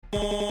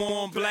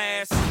And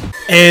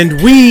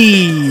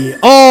we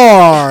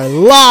are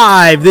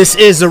live. This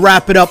is the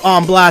Wrap It Up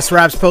on Blast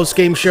Raps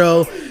post-game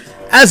show.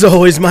 As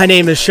always, my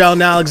name is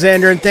Sheldon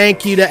Alexander, and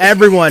thank you to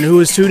everyone who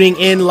is tuning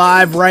in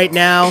live right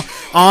now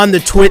on the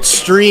Twitch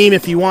stream.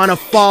 If you want to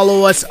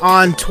follow us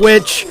on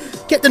Twitch,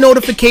 get the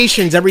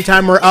notifications every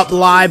time we're up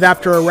live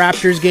after a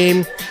Raptors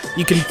game.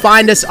 You can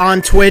find us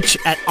on Twitch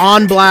at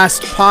On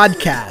Blast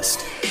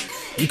Podcast.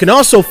 You can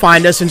also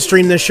find us and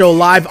stream the show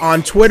live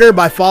on Twitter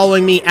by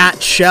following me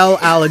at Shell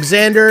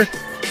Alexander,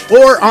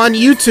 or on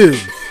YouTube,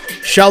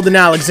 Sheldon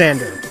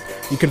Alexander.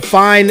 You can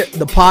find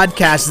the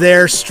podcast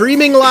there,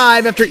 streaming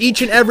live after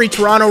each and every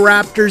Toronto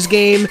Raptors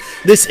game.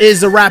 This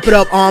is the Wrap It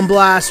Up on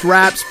Blast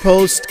Raps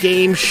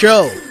post-game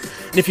show.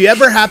 And if you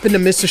ever happen to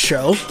miss a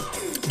show,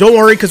 don't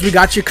worry, because we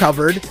got you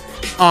covered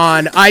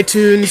on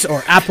iTunes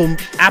or Apple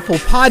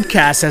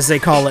Podcasts, as they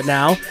call it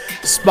now,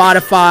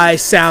 Spotify,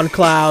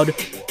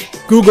 SoundCloud,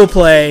 Google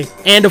Play,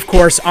 and of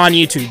course on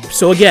YouTube.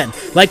 So again,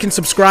 like and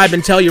subscribe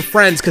and tell your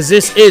friends, because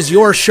this is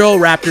your show,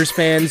 Raptors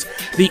fans.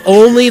 The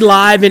only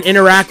live and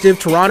interactive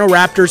Toronto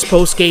Raptors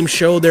post-game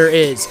show there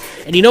is.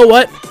 And you know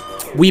what?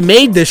 We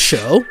made this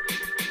show,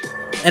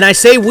 and I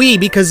say we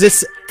because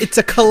it's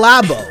a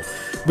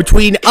collabo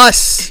between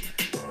us,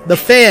 the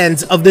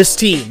fans of this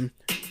team.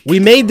 We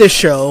made this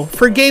show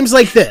for games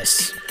like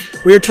this,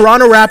 where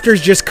Toronto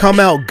Raptors just come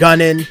out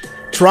gunning,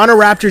 Toronto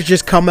Raptors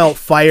just come out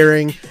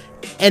firing,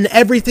 and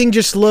everything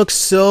just looks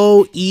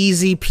so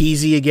easy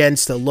peasy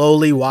against the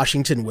lowly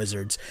Washington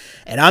Wizards.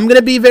 And I'm going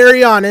to be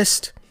very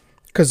honest,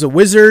 because the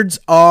Wizards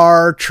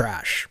are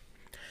trash.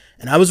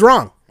 And I was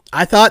wrong.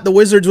 I thought the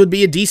Wizards would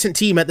be a decent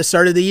team at the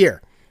start of the year.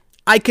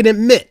 I can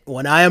admit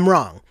when I am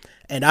wrong.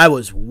 And I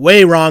was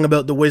way wrong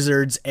about the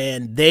Wizards,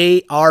 and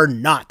they are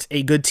not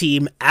a good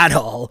team at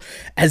all.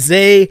 As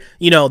the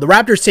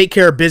Raptors take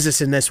care of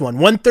business in this one.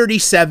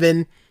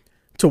 137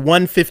 to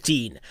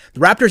 115. The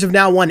Raptors have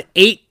now won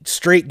 8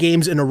 straight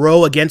games in a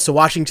row against the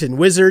Washington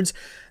Wizards.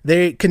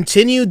 They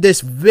continued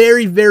this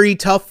very, very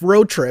tough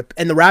road trip,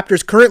 and the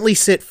Raptors currently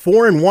sit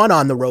 4-1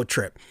 on the road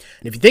trip.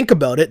 And if you think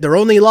about it, their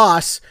only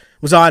loss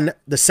was on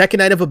the second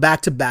night of a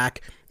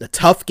back-to-back, the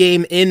tough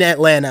game in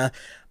Atlanta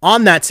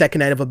on that second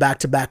night of a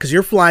back-to-back, because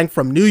you're flying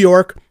from New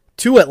York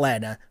to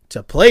Atlanta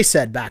to play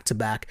said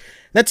back-to-back.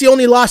 That's the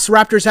only loss the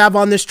Raptors have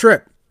on this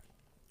trip.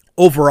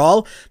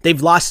 Overall,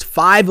 they've lost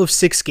 5 of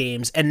 6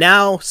 games and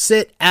now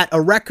sit at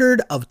a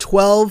record of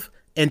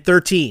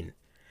 12-13.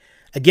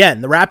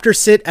 Again, the Raptors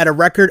sit at a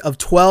record of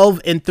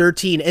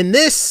 12-13. And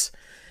this,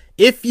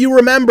 if you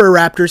remember,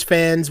 Raptors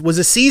fans, was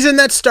a season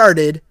that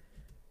started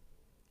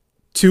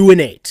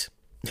 2-8.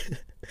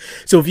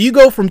 So if you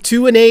go from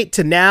 2-8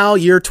 to now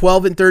you're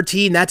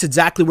 12-13, that's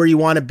exactly where you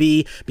want to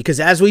be, because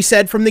as we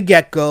said from the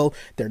get-go,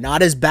 they're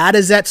not as bad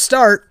as that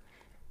start.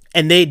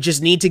 And they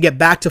just need to get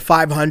back to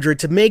 500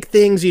 to make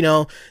things,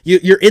 you're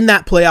in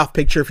that playoff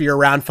picture if you're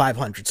around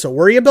 500. So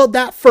worry about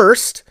that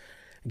first.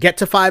 Get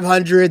to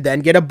 500,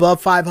 then get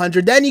above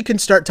 500. Then you can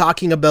start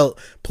talking about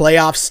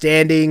playoff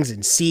standings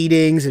and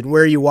seedings and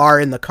where you are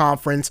in the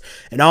conference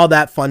and all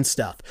that fun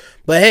stuff.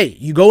 But hey,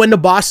 you go into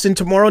Boston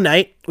tomorrow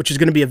night, which is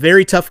going to be a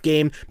very tough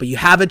game, but you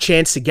have a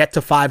chance to get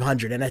to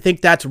 500. And I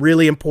think that's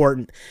really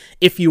important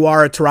if you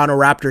are a Toronto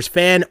Raptors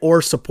fan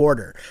or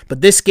supporter.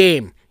 But this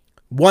game,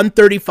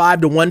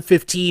 135 to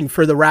 115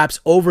 for the Raps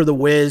over the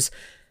Wiz.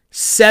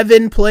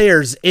 7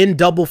 players in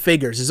double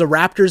figures as the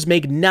Raptors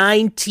make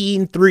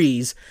 19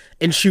 threes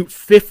and shoot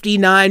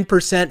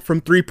 59% from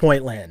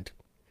three-point land.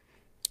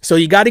 So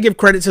you got to give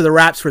credit to the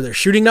Raps for their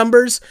shooting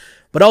numbers,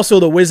 but also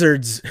the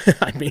Wizards,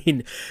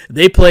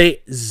 they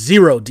play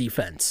zero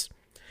defense.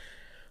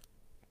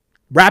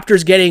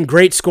 Raptors getting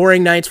great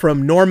scoring nights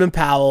from Norman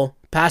Powell,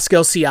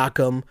 Pascal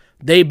Siakam.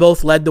 They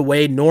both led the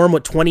way. Norm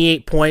with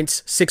 28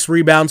 points, 6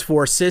 rebounds,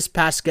 4 assists.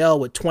 Pascal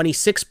with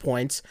 26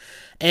 points.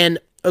 And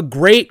a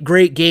great,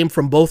 great game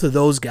from both of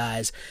those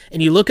guys.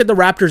 And you look at the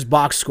Raptors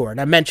box score, and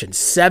I mentioned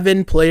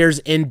 7 players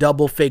in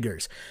double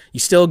figures. You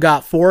still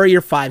got 4 of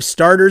your 5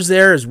 starters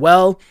there as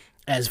well,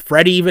 as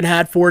Freddie even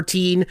had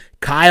 14.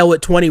 Kyle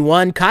at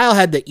 21. Kyle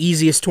had the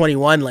easiest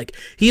 21.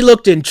 He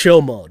looked in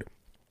chill mode.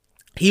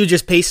 He was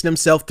just pacing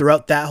himself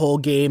throughout that whole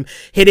game,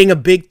 hitting a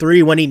big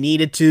 3 when he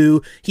needed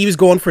to. He was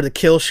going for the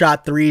kill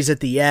shot 3s at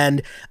the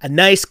end. A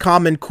nice,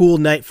 calm, and cool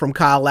night from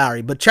Kyle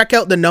Lowry. But check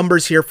out the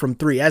numbers here from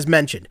 3. As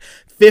mentioned,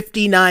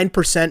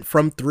 59%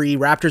 from 3.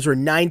 Raptors were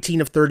 19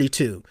 of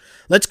 32.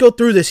 Let's go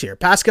through this here.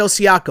 Pascal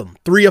Siakam,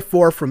 3 of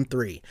 4 from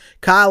 3.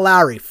 Kyle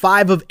Lowry,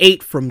 5 of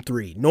 8 from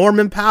 3.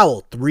 Norman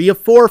Powell, 3 of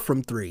 4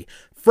 from 3.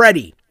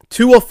 Freddie,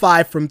 2 of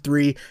 5 from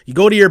 3. You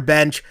go to your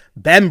bench,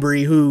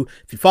 Bembry, who,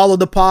 if you follow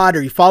the pod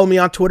or you follow me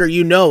on Twitter,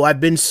 you know I've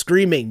been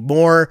screaming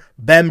more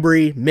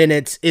Bembry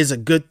minutes is a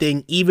good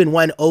thing, even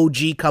when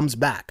OG comes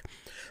back.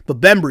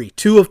 But Bembry,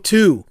 2 of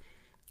 2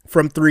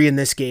 from 3 in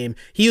this game.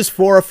 He was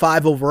 4 of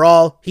 5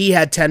 overall. He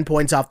had 10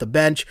 points off the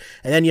bench.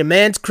 And then your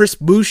man's Chris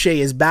Boucher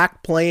is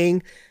back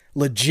playing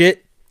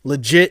legit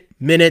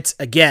minutes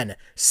again.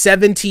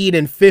 17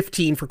 and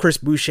 15 for Chris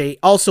Boucher.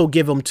 Also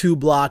give him 2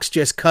 blocks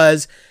just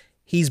because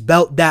he's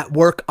about that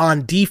work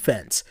on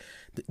defense.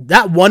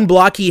 That one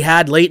block he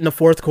had late in the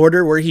fourth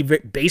quarter where he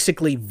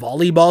basically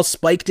volleyball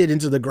spiked it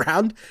into the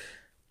ground.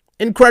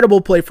 Incredible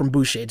play from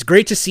Boucher. It's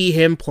great to see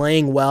him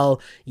playing well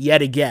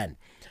yet again.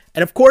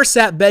 And of course,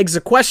 that begs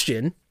the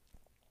question,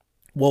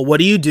 well, what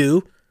do you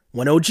do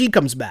when OG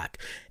comes back?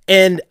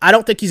 And I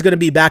don't think he's going to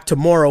be back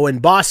tomorrow in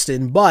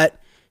Boston, but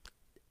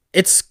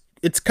it's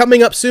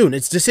coming up soon.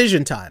 It's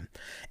decision time.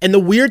 And the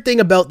weird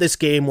thing about this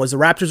game was the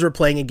Raptors were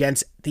playing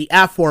against the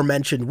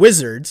aforementioned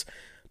Wizards,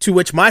 to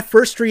which my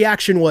first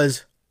reaction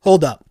was,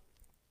 hold up.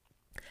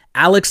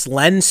 Alex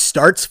Len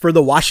starts for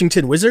the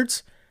Washington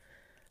Wizards?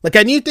 Like,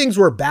 I knew things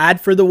were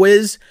bad for the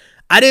Wiz.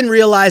 I didn't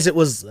realize it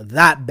was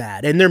that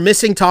bad. And they're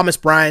missing Thomas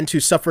Bryant, who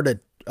suffered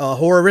a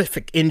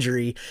horrific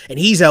injury, and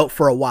he's out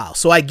for a while.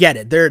 So I get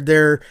it.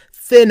 They're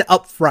thin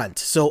up front.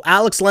 So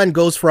Alex Len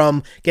goes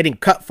from getting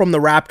cut from the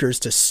Raptors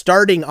to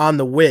starting on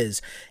the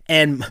Wiz.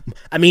 And,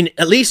 I mean,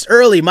 at least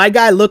early, my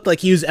guy looked like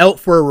he was out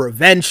for a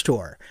revenge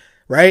tour,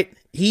 right?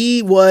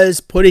 He was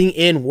putting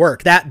in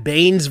work. That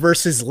Baines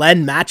versus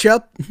Len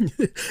matchup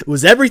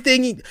was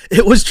everything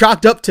it was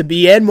chalked up to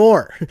be and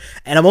more.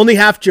 And I'm only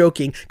half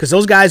joking because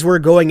those guys were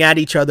going at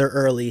each other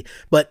early.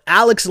 But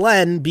Alex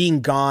Len being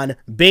gone,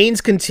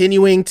 Baines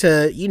continuing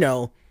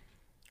to,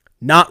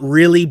 not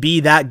really be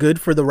that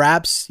good for the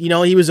Raps.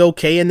 He was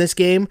okay in this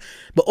game.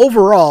 But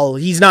overall,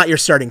 he's not your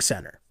starting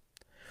center.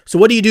 So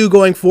what do you do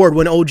going forward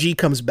when OG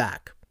comes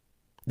back?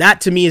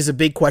 That to me is a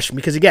big question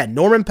because, again,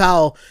 Norman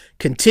Powell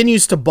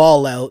continues to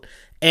ball out,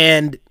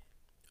 and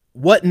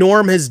what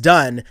Norm has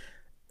done,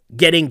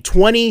 getting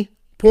 20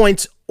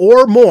 points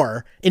or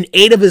more in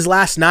 8 of his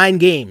last 9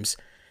 games,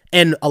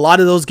 and a lot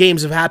of those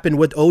games have happened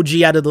with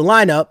OG out of the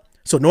lineup,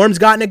 so Norm's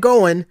gotten it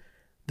going,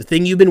 the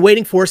thing you've been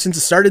waiting for since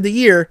the start of the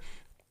year.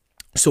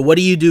 So what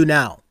do you do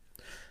now?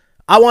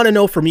 I want to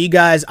know from you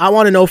guys. I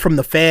want to know from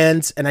the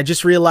fans, and I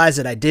just realized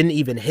that I didn't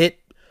even hit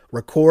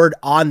record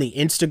on the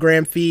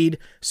Instagram feed.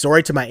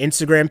 Sorry to my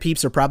Instagram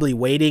peeps. They're probably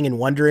waiting and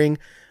wondering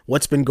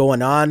what's been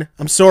going on.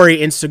 I'm sorry,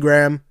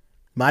 Instagram.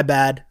 My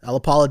bad. I'll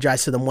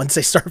apologize to them once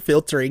they start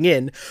filtering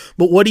in.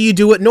 But what do you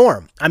do at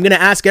Norm? I'm going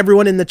to ask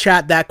everyone in the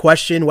chat that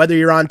question, whether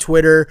you're on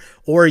Twitter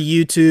or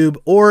YouTube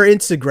or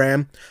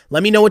Instagram.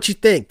 Let me know what you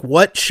think.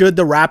 What should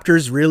the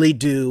Raptors really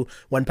do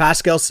when OG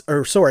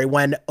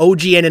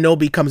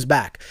Anunoby comes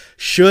back?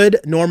 Should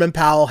Norman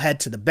Powell head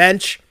to the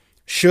bench?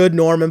 Should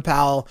Norman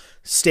Powell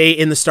stay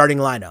in the starting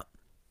lineup?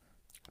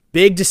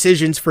 Big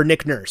decisions for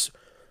Nick Nurse.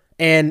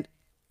 And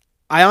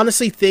I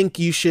honestly think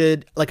you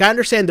should, I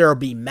understand there will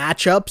be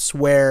matchups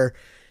where,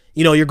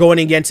 you're going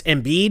against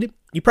Embiid.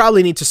 You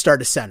probably need to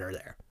start a center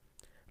there.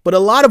 But a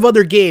lot of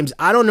other games,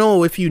 I don't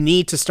know if you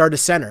need to start a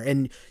center.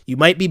 And you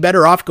might be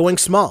better off going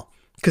small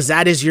because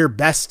that is your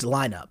best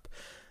lineup.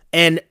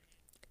 And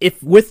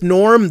if with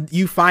Norm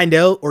you find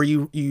out or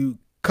you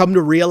come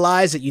to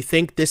realize that you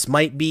think this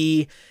might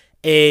be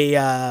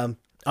a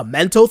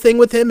mental thing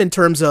with him in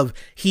terms of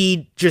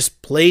he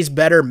just plays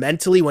better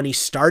mentally when he's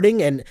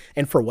starting and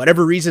for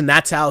whatever reason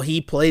that's how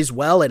he plays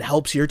well and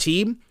helps your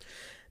team,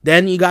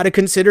 then you got to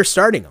consider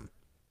starting him.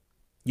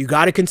 You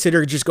got to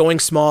consider just going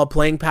small,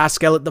 playing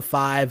Pascal at the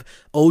 5,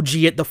 OG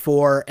at the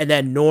 4, and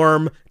then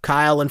Norm,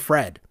 Kyle, and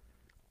Fred.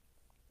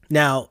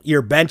 Now,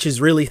 your bench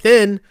is really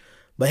thin,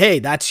 but hey,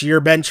 that's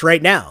your bench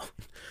right now.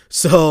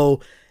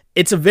 So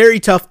it's a very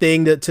tough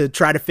thing to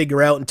try to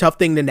figure out and tough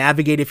thing to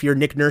navigate if you're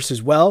Nick Nurse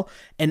as well.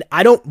 And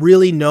I don't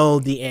really know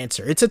the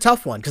answer. It's a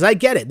tough one because I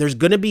get it. There's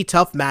going to be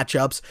tough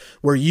matchups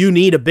where you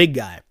need a big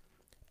guy.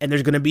 And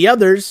there's going to be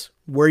others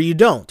where you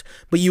don't.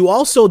 But you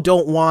also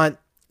don't want,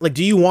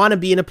 do you want to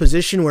be in a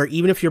position where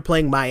even if you're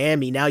playing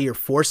Miami, now you're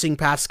forcing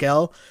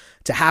Pascal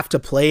to have to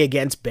play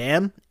against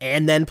Bam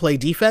and then play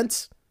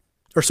defense?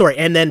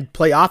 And then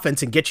play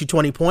offense and get you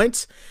 20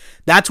 points?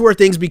 That's where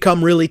things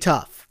become really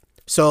tough.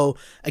 So,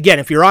 again,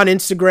 if you're on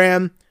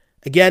Instagram,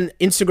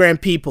 Instagram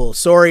people,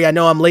 sorry, I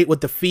know I'm late with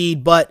the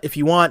feed, but if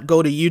you want,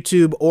 go to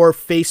YouTube or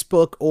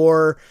Facebook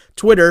or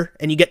Twitter,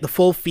 and you get the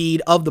full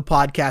feed of the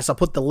podcast. I'll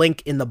put the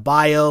link in the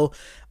bio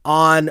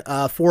on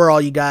for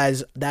all you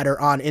guys that are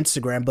on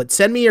Instagram. But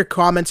send me your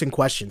comments and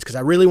questions because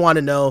I really want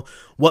to know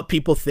what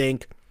people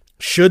think.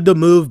 Should the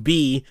move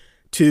be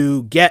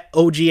to get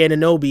OG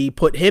Anunoby,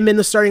 put him in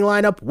the starting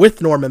lineup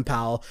with Norman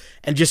Powell,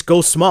 and just go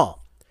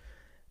small?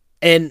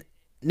 And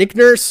Nick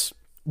Nurse,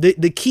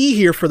 the key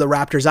here for the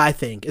Raptors, I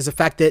think, is the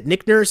fact that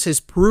Nick Nurse has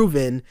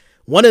proven,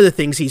 one of the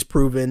things he's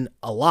proven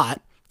a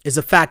lot, is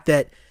the fact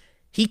that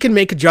he can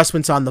make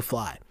adjustments on the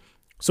fly.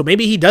 So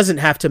maybe he doesn't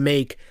have to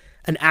make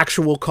an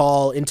actual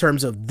call in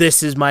terms of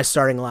this is my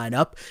starting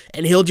lineup,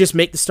 and he'll just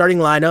make the starting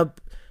lineup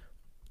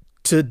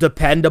to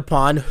depend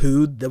upon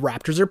who the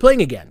Raptors are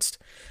playing against.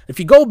 If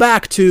you go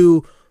back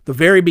to the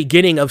very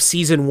beginning of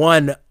season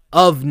 1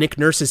 of Nick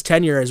Nurse's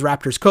tenure as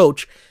Raptors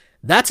coach,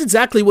 that's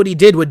exactly what he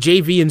did with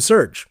JV and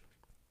Serge.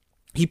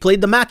 He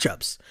played the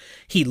matchups.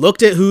 He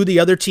looked at who the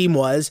other team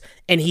was,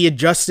 and he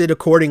adjusted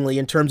accordingly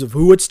in terms of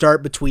who would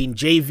start between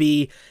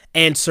JV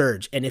and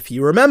Serge. And if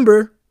you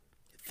remember,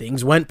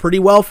 things went pretty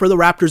well for the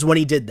Raptors when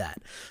he did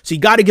that. So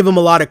you got to give him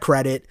a lot of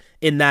credit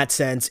in that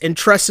sense and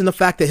trust in the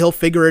fact that he'll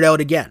figure it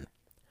out again.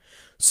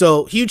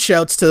 So huge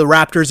shouts to the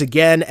Raptors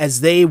again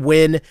as they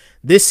win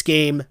this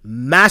game.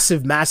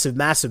 Massive, massive,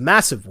 massive,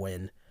 massive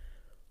win.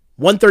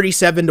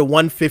 137 to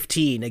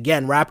 115.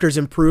 Again, Raptors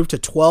improved to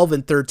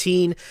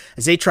 12-13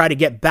 as they try to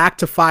get back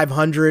to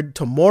 500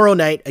 tomorrow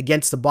night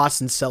against the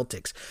Boston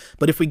Celtics.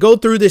 But if we go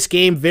through this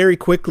game very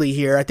quickly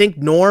here, I think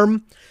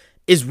Norm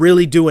is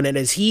really doing it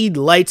as he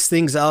lights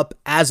things up,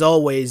 as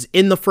always,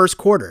 in the first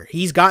quarter.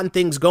 He's gotten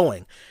things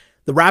going.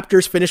 The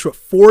Raptors finished with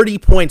 40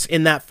 points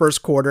in that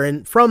first quarter,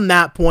 and from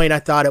that point, I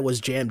thought it was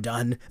jam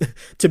done,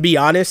 to be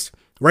honest,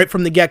 right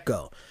from the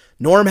get-go.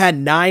 Norm had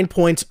 9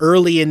 points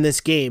early in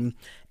this game,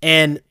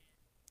 and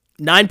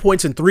 9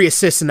 points and 3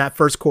 assists in that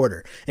first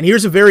quarter. And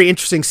here's a very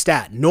interesting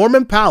stat.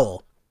 Norman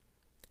Powell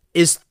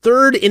is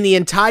third in the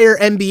entire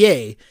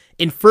NBA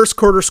in first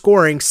quarter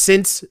scoring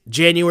since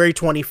January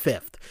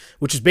 25th,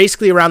 which is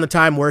basically around the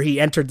time where he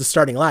entered the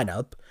starting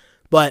lineup.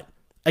 But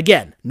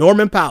again,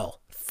 Norman Powell,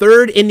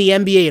 third in the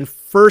NBA in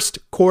first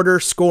quarter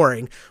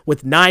scoring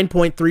with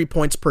 9.3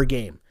 points per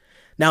game.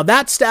 Now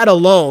that stat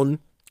alone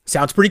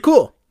sounds pretty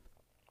cool.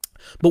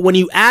 But when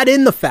you add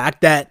in the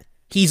fact that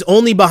he's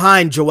only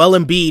behind Joel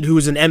Embiid,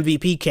 who's an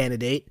MVP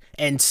candidate,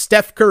 and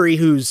Steph Curry,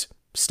 who's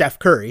Steph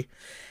Curry.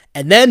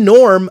 And then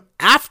Norm,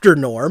 after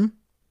Norm,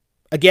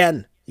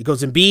 again, it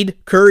goes Embiid,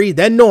 Curry,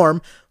 then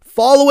Norm.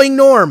 Following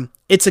Norm,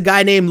 it's a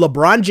guy named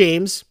LeBron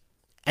James,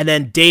 and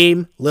then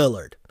Dame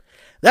Lillard.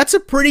 That's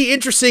a pretty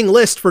interesting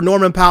list for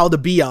Norman Powell to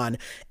be on.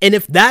 And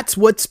if that's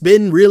what's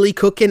been really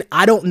cooking,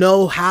 I don't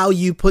know how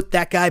you put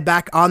that guy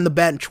back on the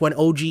bench when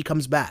OG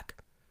comes back.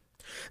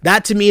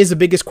 That to me is the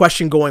biggest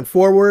question going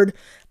forward.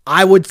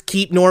 I would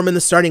keep Norm in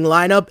the starting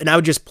lineup, and I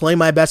would just play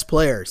my best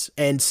players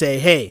and say,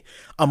 hey,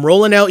 I'm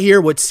rolling out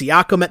here with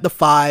Siakam at the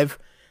 5,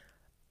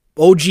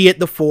 OG at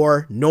the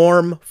 4,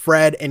 Norm,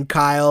 Fred, and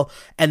Kyle,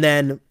 and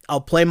then I'll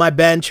play my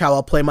bench how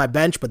I'll play my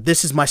bench, but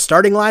this is my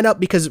starting lineup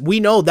because we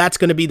know that's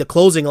going to be the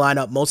closing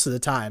lineup most of the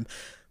time,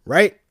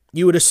 right?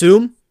 You would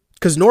assume?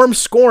 Because Norm's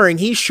scoring,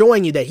 he's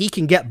showing you that he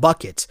can get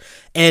buckets,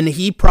 and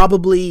he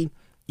probably,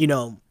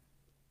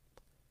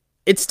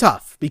 it's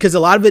tough because a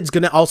lot of it's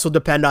going to also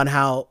depend on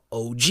how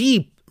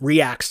OG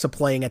reacts to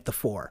playing at the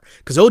 4.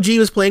 Because OG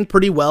was playing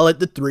pretty well at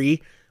the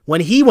 3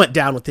 when he went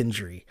down with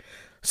injury.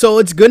 So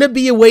it's going to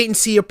be a wait and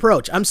see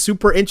approach. I'm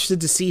super interested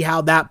to see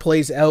how that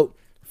plays out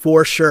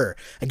for sure.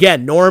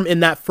 Again, Norm in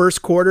that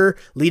first quarter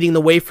leading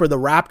the way for the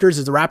Raptors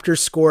as the Raptors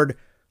scored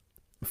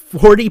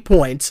 40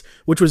 points,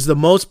 which was the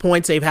most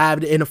points they've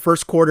had in a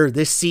first quarter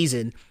this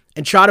season,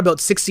 and shot about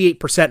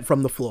 68%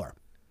 from the floor.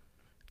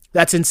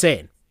 That's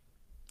insane.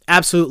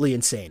 Absolutely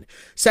insane.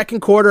 Second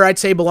quarter, I'd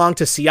say belonged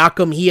to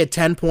Siakam. He had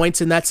 10 points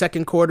in that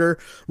second quarter.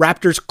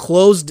 Raptors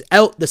closed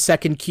out the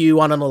second Q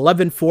on an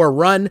 11-4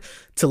 run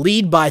to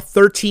lead by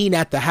 13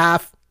 at the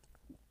half,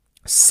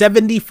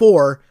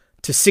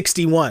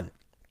 74-61.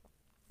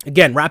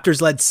 Again,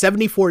 Raptors led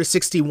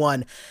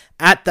 74-61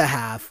 at the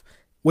half,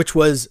 which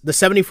was the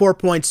 74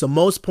 points, the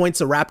most points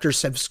the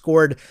Raptors have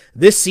scored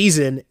this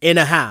season in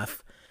a half.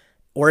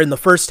 Or in the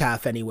first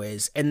half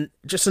anyways, and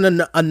just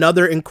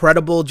another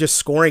incredible just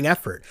scoring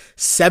effort.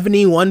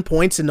 71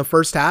 points in the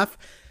first half,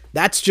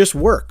 that's just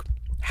work.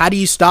 How do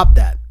you stop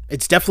that?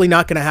 It's definitely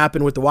not going to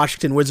happen with the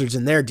Washington Wizards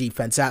and their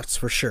defense, that's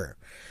for sure.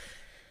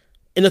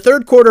 In the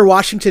third quarter,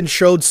 Washington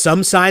showed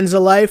some signs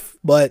of life,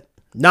 but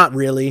not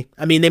really.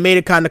 I mean, they made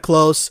it kind of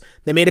close.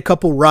 They made a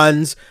couple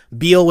runs.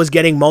 Beal was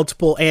getting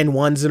multiple and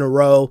ones in a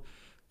row,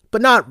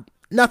 but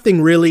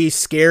nothing really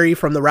scary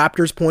from the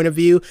Raptors' point of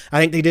view. I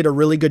think they did a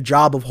really good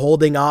job of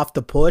holding off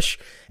the push.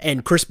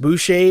 And Chris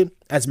Boucher,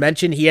 as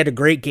mentioned, he had a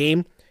great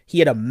game. He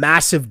had a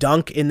massive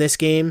dunk in this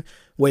game,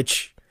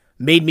 which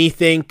made me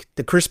think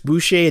the Chris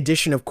Boucher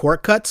edition of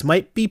Court Cuts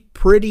might be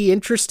pretty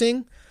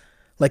interesting.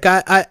 Like,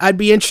 I'd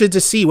be interested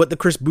to see what the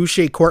Chris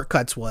Boucher Court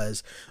Cuts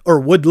was or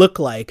would look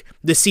like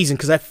this season,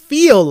 because I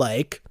feel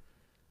like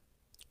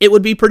it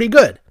would be pretty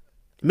good.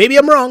 Maybe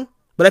I'm wrong,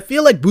 but I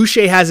feel like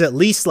Boucher has at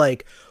least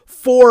like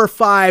 4 or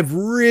 5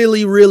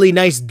 really, really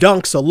nice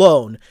dunks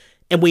alone.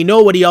 And we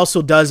know what he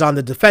also does on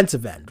the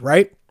defensive end,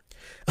 right?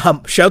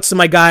 Shouts to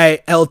my guy,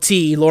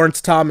 LT, Lawrence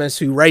Thomas,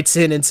 who writes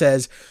in and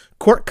says,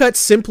 Court Cuts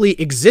simply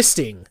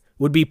existing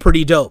would be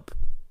pretty dope.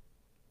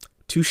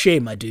 Touche,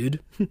 my dude.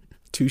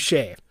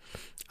 Touche.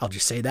 I'll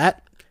just say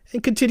that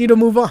and continue to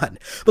move on.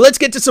 But let's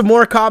get to some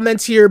more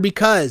comments here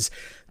because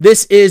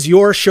this is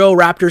your show,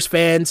 Raptors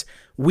fans.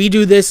 We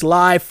do this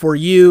live for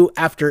you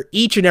after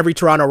each and every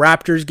Toronto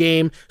Raptors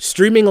game,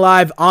 streaming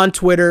live on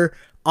Twitter,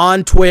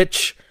 on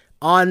Twitch,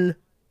 on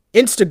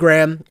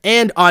Instagram,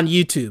 and on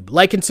YouTube.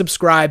 Like and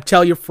subscribe.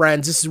 Tell your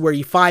friends. This is where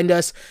you find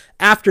us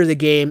after the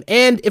game.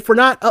 And if we're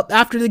not up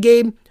after the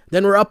game,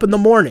 then we're up in the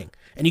morning.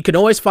 And you can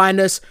always find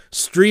us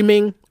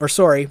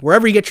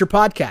wherever you get your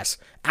podcasts.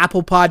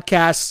 Apple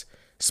Podcasts,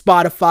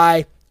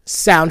 Spotify,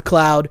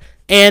 SoundCloud,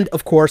 and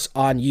of course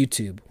on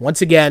YouTube.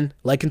 Once again,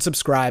 like and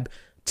subscribe.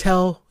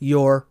 Tell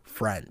your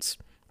friends.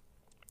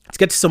 Let's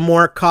get to some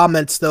more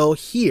comments though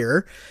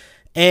here.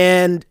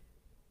 And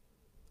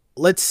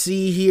let's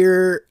see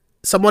here.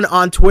 Someone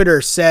on Twitter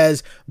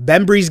says,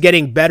 Bembry's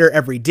getting better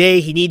every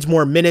day. He needs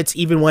more minutes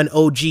even when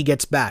OG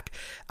gets back.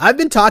 I've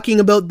been talking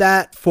about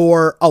that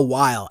for a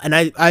while, and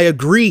I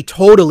agree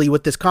totally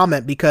with this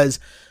comment because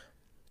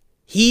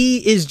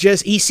he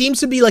seems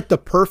to be like the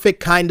perfect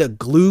kind of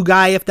glue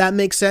guy, if that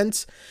makes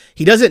sense.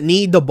 He doesn't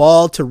need the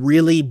ball to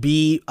really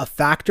be a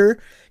factor.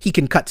 He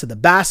can cut to the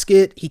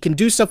basket. He can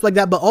do stuff like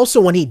that, but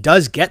also when he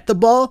does get the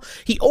ball,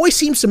 he always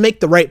seems to make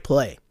the right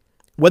play.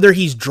 Whether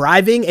he's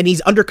driving and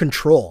he's under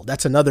control,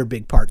 that's another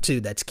big part too,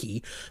 that's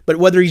key. But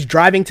whether he's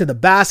driving to the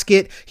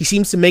basket, he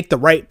seems to make the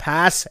right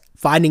pass,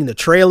 finding the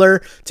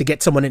trailer to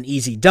get someone an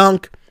easy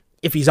dunk.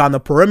 If he's on the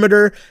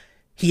perimeter,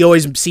 he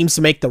always seems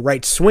to make the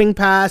right swing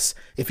pass.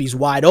 If he's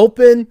wide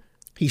open,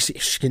 he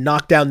can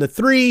knock down the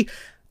three,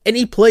 and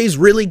he plays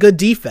really good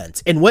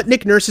defense. And what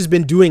Nick Nurse has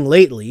been doing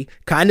lately,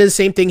 kind of the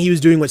same thing he was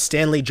doing with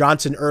Stanley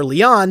Johnson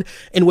early on,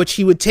 in which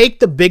he would take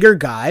the bigger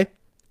guy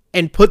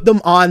and put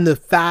them on the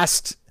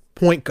fast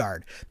point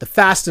guard, the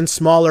fast and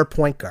smaller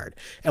point guard.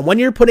 And when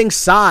you're putting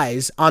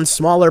size on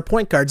smaller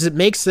point guards, it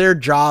makes their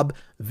job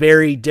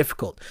very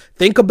difficult.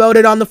 Think about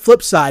it on the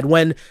flip side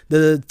when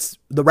the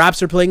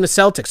Raps are playing the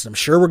Celtics. I'm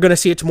sure we're going to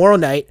see it tomorrow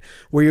night,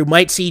 where you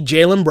might see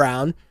Jaylen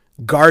Brown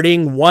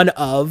guarding one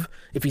of,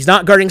 if he's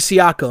not guarding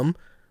Siakam,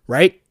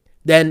 right,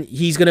 then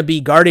he's going to be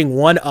guarding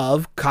one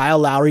of Kyle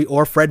Lowry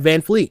or Fred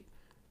VanVleet.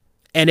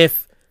 And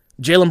if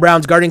Jaylen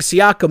Brown's guarding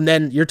Siakam,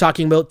 then you're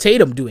talking about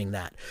Tatum doing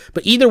that.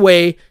 But either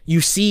way, you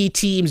see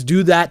teams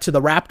do that to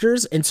the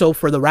Raptors, and so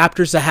for the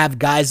Raptors to have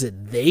guys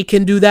that they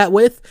can do that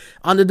with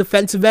on the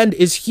defensive end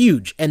is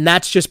huge, and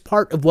that's just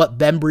part of what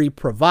Bembry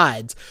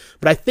provides.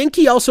 But I think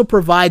he also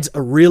provides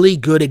a really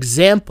good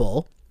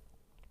example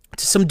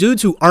to some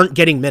dudes who aren't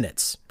getting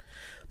minutes.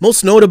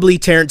 Most notably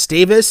Terrence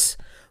Davis,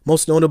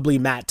 most notably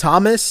Matt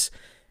Thomas.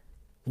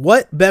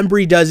 What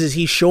Bembry does is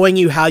he's showing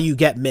you how you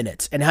get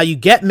minutes. And how you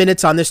get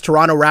minutes on this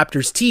Toronto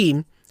Raptors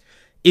team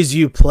is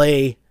you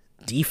play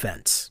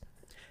defense.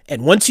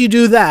 And once you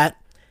do that,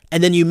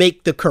 and then you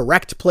make the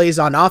correct plays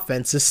on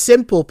offense, the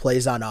simple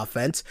plays on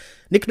offense,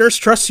 Nick Nurse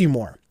trusts you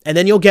more. And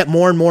then you'll get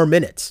more and more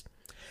minutes.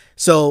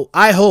 So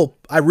I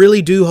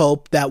really do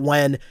hope that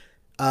when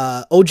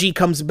OG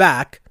comes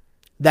back,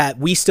 that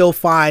we still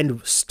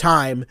find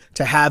time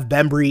to have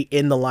Bembry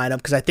in the lineup,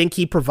 because I think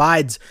he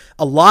provides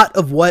a lot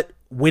of what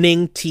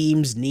winning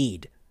teams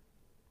need.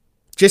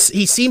 Just,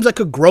 he seems like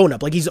a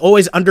grown-up. Like, he's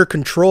always under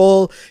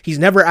control. He's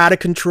never out of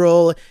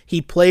control. He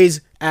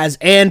plays, as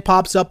Ann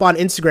pops up on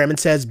Instagram and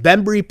says,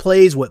 Bembry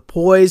plays with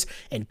poise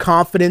and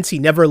confidence. He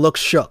never looks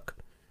shook.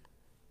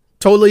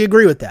 Totally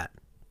agree with that.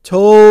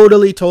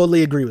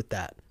 Totally agree with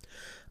that.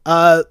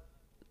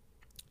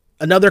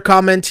 Another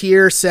comment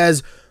here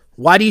says,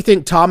 why do you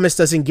think Thomas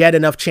doesn't get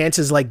enough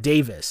chances like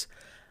Davis?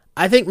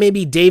 I think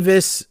maybe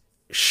Davis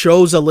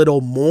shows a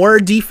little more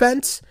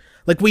defense.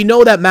 Like, we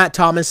know that Matt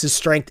Thomas's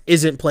strength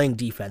isn't playing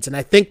defense, and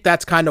I think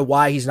that's kind of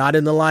why he's not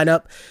in the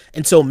lineup.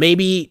 And so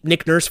maybe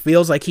Nick Nurse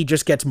feels like he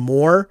just gets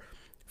more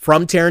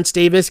from Terrence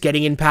Davis,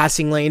 getting in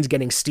passing lanes,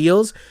 getting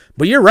steals.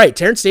 But you're right,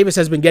 Terrence Davis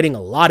has been getting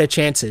a lot of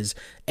chances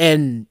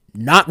and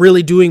not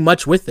really doing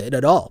much with it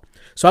at all.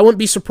 So I wouldn't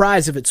be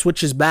surprised if it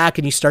switches back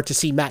and you start to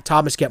see Matt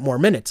Thomas get more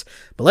minutes.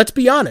 But let's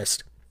be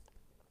honest,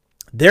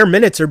 their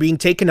minutes are being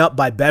taken up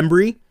by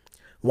Bembry,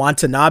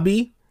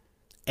 Watanabe,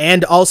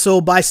 and also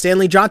by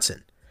Stanley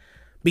Johnson.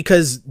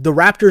 Because the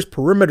Raptors'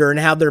 perimeter and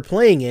how they're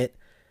playing it,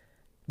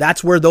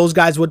 that's where those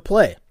guys would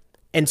play.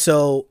 And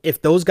so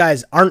if those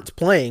guys aren't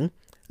playing,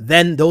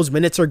 then those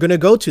minutes are going to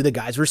go to the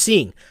guys we're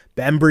seeing.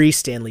 Bembry,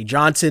 Stanley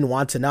Johnson,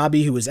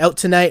 Watanabe, who is out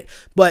tonight.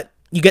 But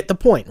you get the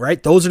point,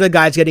 right? Those are the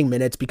guys getting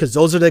minutes because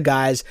those are the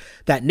guys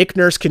that Nick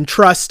Nurse can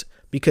trust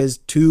because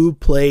to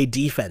play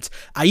defense.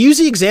 I use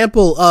the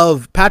example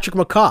of Patrick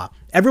McCaw.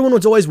 Everyone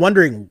was always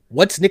wondering,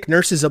 what's Nick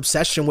Nurse's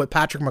obsession with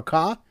Patrick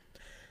McCaw?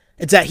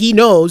 It's that he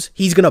knows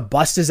he's going to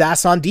bust his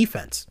ass on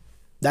defense.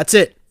 That's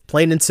it.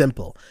 Plain and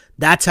simple.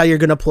 That's how you're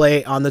going to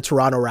play on the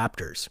Toronto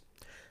Raptors.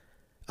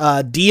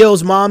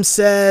 Dio's mom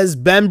says,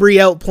 Bembry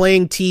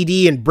outplaying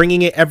TD and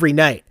bringing it every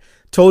night.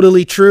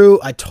 Totally true.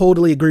 I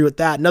totally agree with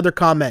that. Another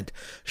comment.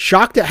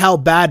 Shocked at how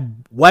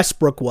bad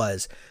Westbrook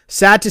was.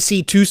 Sad to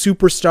see two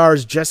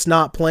superstars just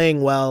not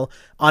playing well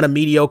on a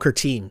mediocre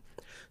team.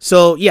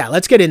 So, yeah,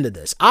 let's get into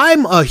this.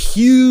 I'm a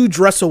huge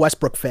Russell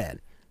Westbrook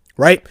fan.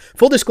 Right?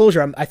 Full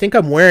disclosure, I think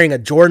I'm wearing a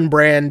Jordan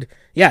Brand.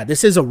 Yeah,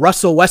 this is a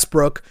Russell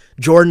Westbrook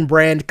Jordan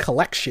Brand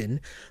collection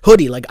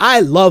hoodie. Like,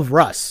 I love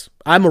Russ.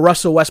 I'm a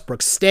Russell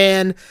Westbrook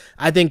stan.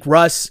 I think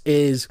Russ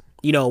is,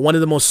 one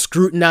of the most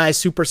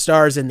scrutinized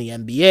superstars in the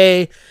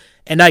NBA,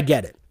 and I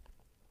get it.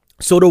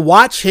 So to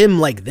watch him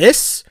like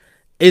this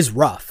is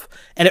rough.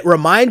 And it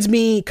reminds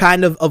me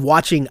kind of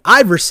watching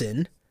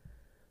Iverson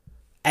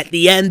at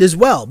the end as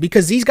well,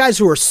 because these guys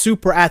who are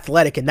super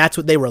athletic and that's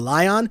what they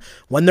rely on,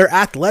 when their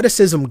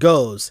athleticism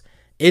goes,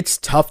 it's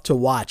tough to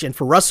watch. And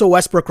for Russell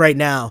Westbrook right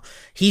now,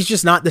 he's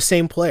just not the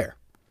same player,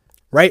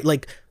 right?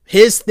 Like,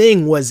 his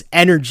thing was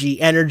energy,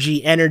 and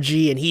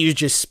he was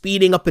just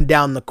speeding up and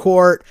down the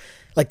court.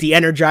 like the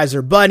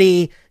Energizer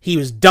Bunny. He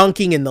was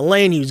dunking in the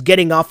lane. He was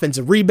getting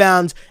offensive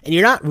rebounds. And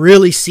you're not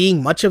really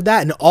seeing much of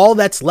that. And all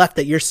that's left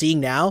that you're seeing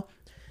now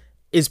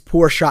is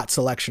poor shot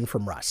selection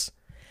from Russ.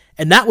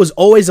 And that was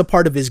always a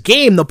part of his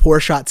game, the poor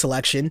shot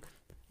selection.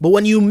 But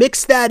when you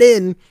mix that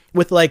in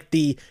with like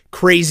the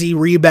crazy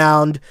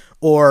rebound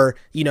or,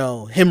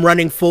 him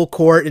running full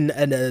court and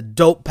a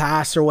dope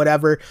pass or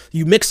whatever,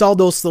 you mix all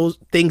those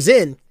things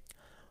in,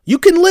 you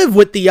can live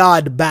with the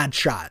odd bad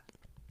shot.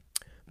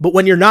 But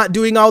when you're not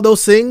doing all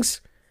those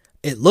things,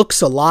 it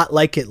looks a lot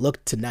like it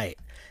looked tonight.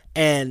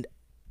 And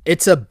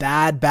it's a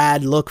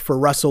bad look for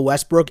Russell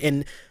Westbrook.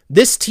 And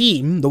this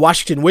team, the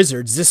Washington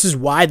Wizards, this is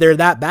why they're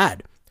that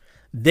bad.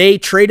 They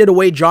traded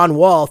away John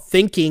Wall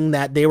thinking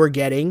that they were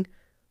getting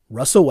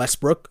Russell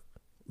Westbrook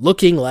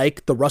looking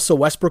like the Russell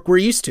Westbrook we're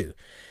used to.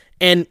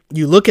 And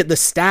you look at the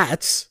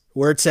stats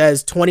where it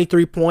says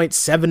 23 points,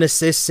 7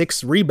 assists,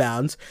 6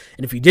 rebounds.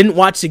 And if you didn't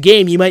watch the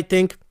game, you might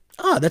think,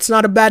 oh, that's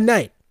not a bad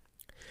night.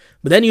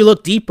 But then you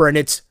look deeper and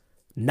it's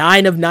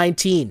 9 of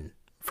 19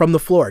 from the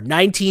floor.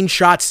 19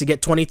 shots to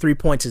get 23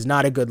 points is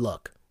not a good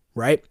look,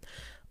 right?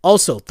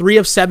 Also, 3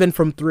 of 7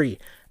 from 3.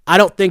 I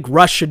don't think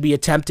Russ should be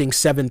attempting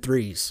 7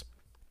 threes.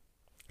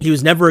 He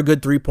was never a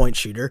good 3-point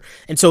shooter.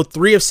 And so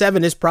 3 of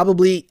 7 is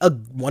probably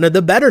one of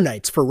the better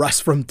nights for Russ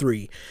from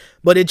 3.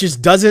 But it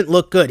just doesn't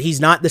look good. He's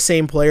not the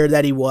same player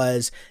that he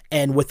was.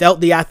 And without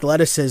the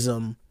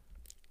athleticism,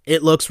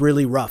 it looks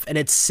really rough. And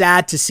it's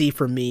sad to see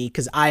for me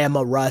because I am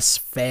a Russ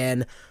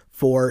fan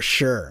for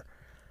sure.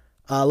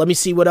 Let me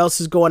see what else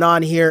is going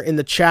on here in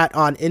the chat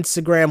on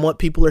Instagram, what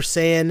people are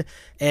saying.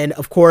 And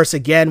of course,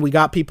 again, we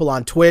got people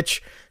on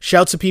Twitch.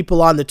 Shouts to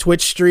people on the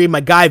Twitch stream. My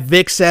guy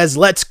Vic says,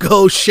 let's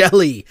go,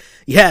 Shelly.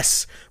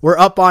 Yes, we're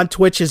up on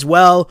Twitch as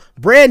well.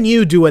 Brand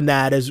new doing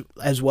that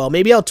as well.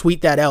 Maybe I'll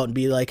tweet that out and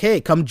be like, hey,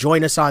 come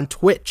join us on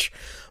Twitch.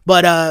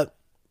 But,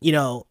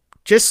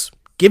 just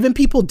giving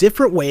people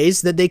different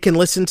ways that they can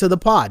listen to the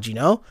pod,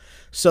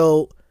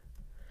 So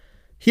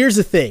here's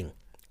the thing.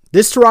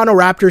 This Toronto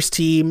Raptors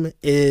team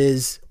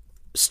is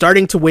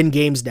starting to win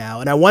games now,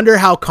 and I wonder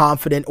how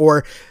confident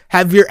or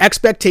have your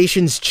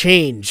expectations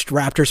changed,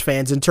 Raptors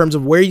fans, in terms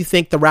of where you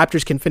think the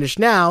Raptors can finish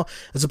now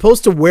as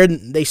opposed to where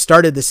they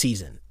started the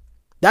season.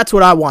 That's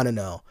what I want to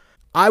know.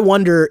 I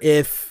wonder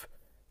if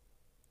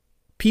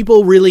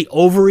people really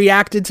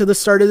overreacted to the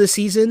start of the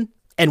season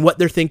and what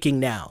they're thinking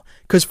now.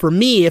 Because for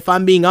me, if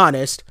I'm being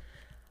honest,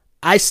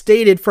 I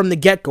stated from the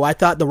get-go, I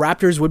thought the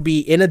Raptors would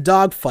be in a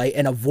dogfight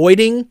and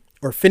avoiding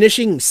or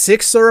finishing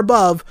 6th or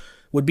above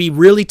would be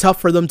really tough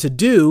for them to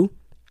do,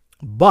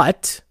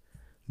 but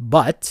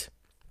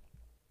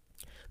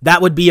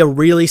that would be a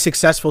really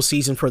successful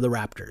season for the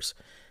Raptors.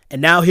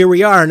 And now here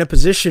we are in a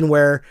position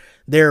where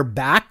they're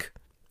back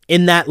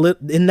in that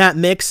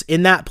mix,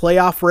 in that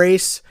playoff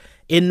race,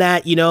 in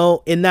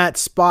that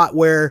spot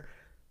where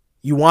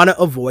you want to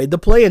avoid the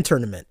play-in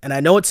tournament. And I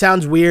know it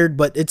sounds weird,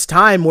 but it's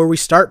time where we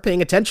start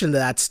paying attention to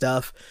that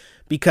stuff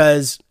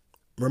because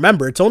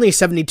remember, it's only a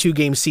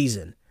 72-game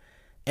season.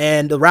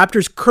 And the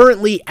Raptors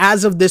currently,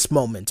 as of this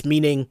moment,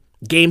 meaning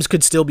games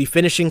could still be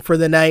finishing for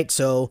the night.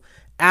 So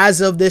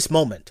as of this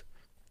moment,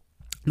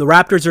 the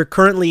Raptors are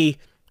currently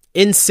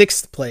in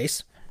 6th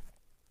place,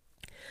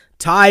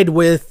 tied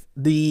with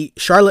the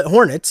Charlotte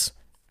Hornets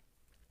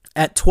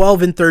at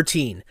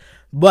 12-13.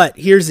 But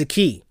here's the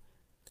key.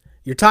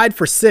 You're tied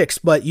for 6th,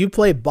 but you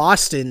play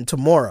Boston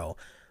tomorrow.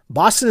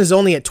 Boston is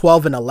only at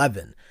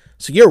 12-11.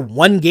 So you're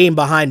 1 game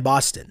behind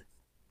Boston.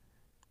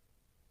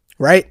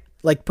 Right?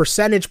 Like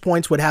percentage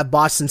points would have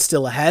Boston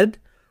still ahead.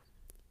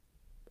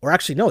 Or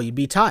actually, no, you'd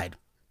be tied.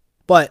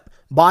 But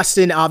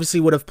Boston obviously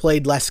would have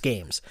played less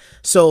games.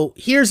 So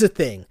here's the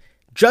thing.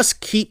 Just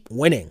keep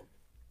winning.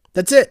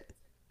 That's it.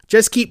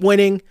 Just keep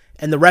winning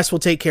and the rest will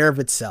take care of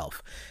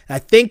itself. And I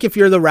think if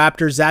you're the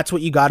Raptors, that's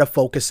what you got to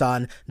focus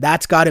on.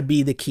 That's got to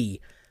be the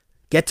key.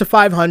 Get to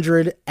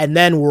 500 and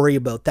then worry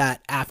about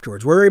that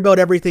afterwards. Worry about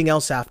everything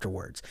else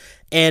afterwards.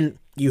 And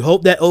you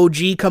hope that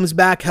OG comes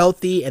back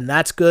healthy, and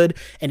that's good.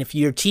 And if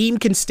your team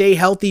can stay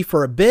healthy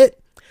for a bit,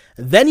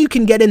 then you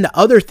can get into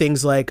other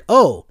things like,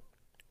 oh,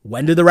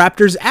 when do the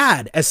Raptors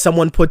add? As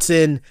someone puts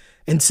in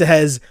and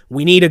says,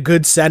 we need a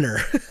good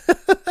center.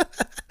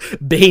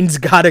 Baines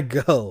gotta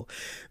go.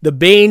 The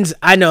Baines,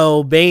 I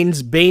know,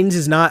 Baines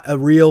is not a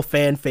real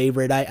fan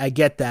favorite. I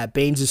get that.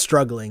 Baines is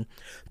struggling.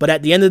 But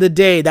at the end of the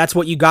day, that's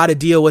what you got to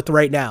deal with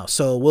right now.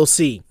 So we'll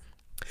see.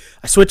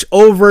 I switch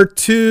over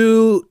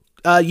to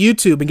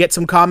YouTube and get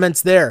some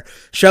comments there.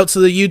 Shouts to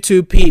the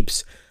YouTube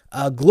peeps.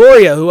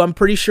 Gloria, who I'm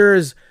pretty sure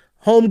is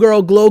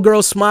homegirl, glow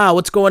girl smile.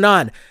 What's going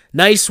on?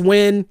 Nice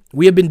win.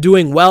 We have been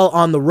doing well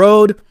on the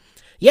road.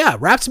 Yeah,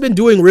 Raps have been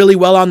doing really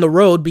well on the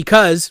road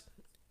because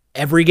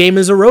every game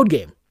is a road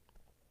game.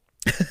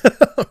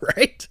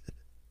 Right?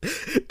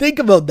 Think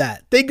about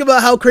that. Think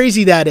about how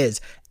crazy that is.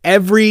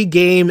 Every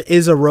game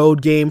is a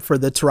road game for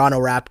the Toronto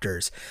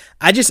Raptors.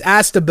 I just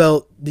asked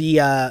about the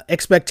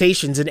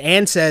expectations, and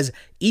Ann says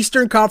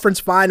Eastern Conference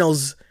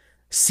Finals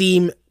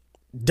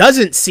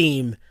doesn't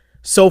seem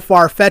so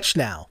far-fetched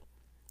now.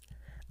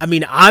 I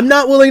mean, I'm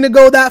not willing to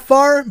go that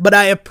far, but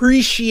I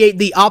appreciate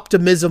the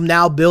optimism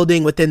now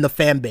building within the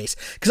fan base.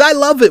 Because I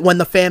love it when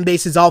the fan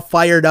base is all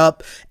fired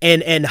up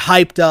and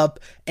hyped up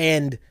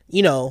and,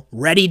 you know,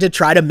 ready to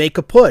try to make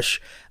a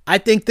push. I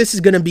think this is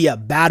going to be a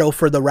battle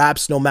for the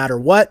Raps no matter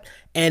what,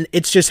 and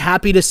it's just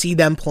happy to see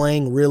them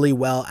playing really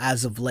well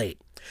as of late.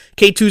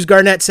 K2's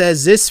Garnett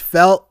says, this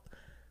felt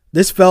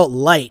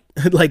light,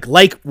 like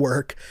light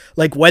work,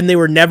 like when they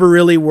were never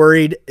really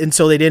worried, and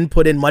so they didn't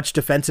put in much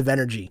defensive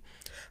energy.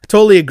 I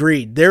totally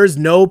agreed. There is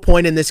no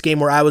point in this game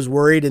where I was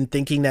worried and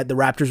thinking that the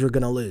Raptors were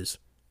going to lose.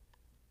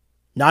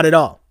 Not at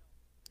all.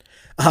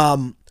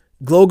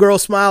 Glow Girl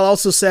Smile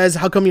also says,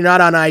 how come you're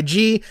not on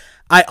IG?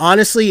 I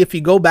honestly, if you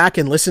go back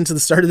and listen to the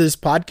start of this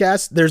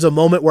podcast, there's a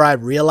moment where I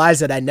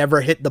realized that I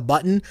never hit the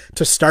button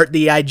to start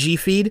the IG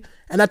feed,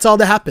 and that's all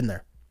that happened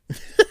there.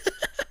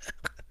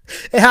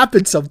 It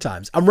happens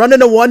sometimes. I'm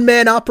running a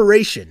one-man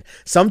operation.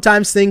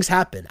 Sometimes things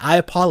happen. I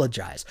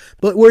apologize.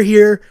 But we're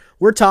here.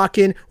 We're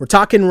talking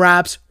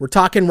Raps. We're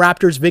talking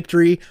Raptors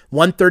victory,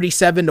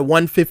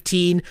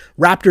 137-115.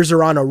 Raptors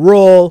are on a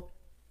roll.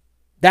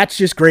 That's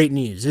just great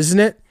news, isn't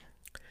it?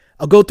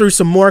 I'll go through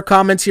some more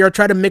comments here. I'll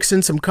try to mix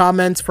in some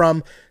comments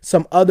from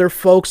some other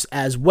folks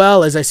as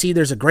well, as I see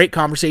there's a great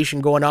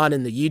conversation going on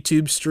in the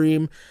YouTube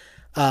stream.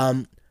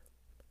 KL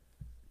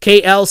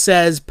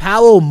says,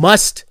 Powell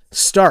must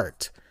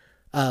start.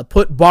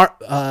 Put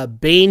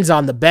Baines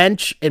on the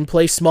bench and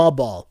play small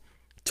ball.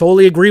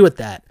 Totally agree with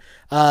that.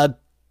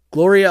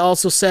 Gloria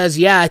also says,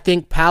 yeah, I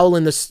think Powell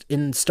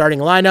in starting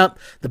lineup.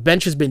 The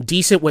bench has been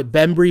decent with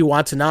Bembry,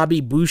 Watanabe,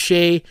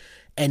 Boucher,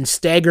 and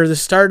stagger the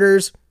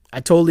starters. I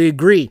totally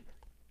agree.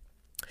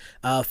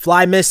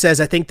 Fly Miss says,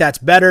 I think that's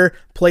better.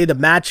 Play the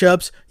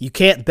matchups. You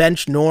can't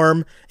bench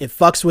Norm. It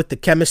fucks with the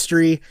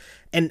chemistry.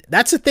 And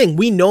that's the thing.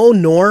 We know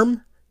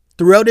Norm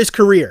throughout his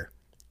career.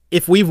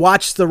 If we've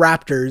watched the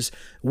Raptors,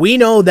 we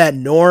know that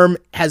Norm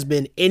has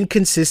been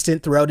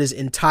inconsistent throughout his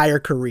entire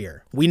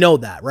career. We know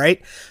that,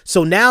 right?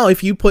 So now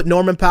if you put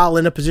Norman Powell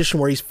in a position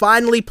where he's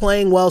finally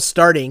playing well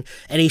starting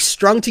and he's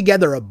strung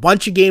together a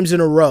bunch of games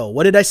in a row.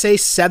 What did I say?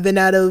 7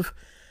 out of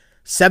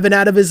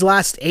his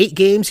last 8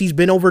 games, he's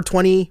been over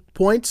 20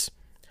 points.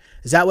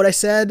 Is that what I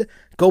said?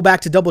 Go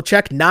back to double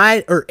check.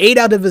 8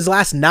 out of his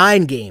last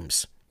 9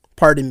 games.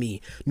 Pardon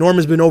me. Norm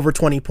has been over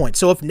 20 points.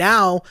 So if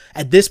now,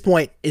 at this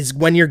point, is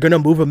when you're going to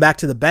move him back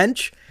to the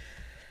bench,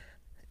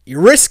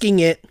 you're risking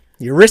it.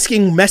 You're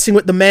risking messing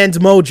with the man's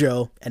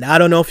mojo, and I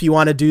don't know if you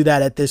want to do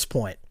that at this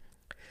point.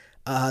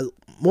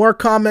 More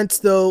comments,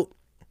 though.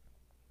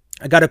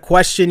 I got a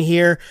question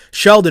here.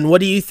 Sheldon,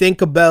 what do you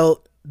think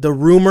about the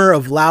rumor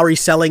of Lowry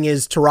selling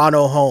his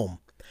Toronto home?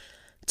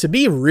 To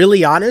be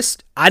really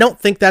honest, I don't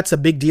think that's a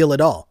big deal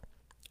at all.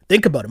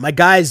 Think about it. My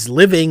guy's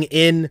living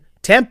in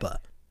Tampa.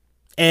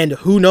 And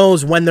who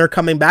knows when they're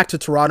coming back to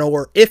Toronto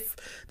or if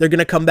they're going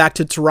to come back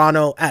to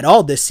Toronto at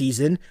all this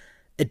season.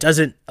 It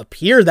doesn't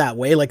appear that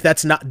way. Like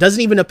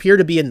doesn't even appear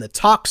to be in the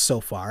talks so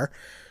far.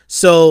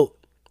 So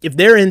if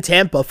they're in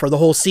Tampa for the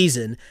whole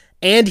season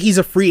and he's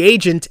a free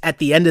agent at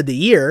the end of the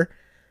year,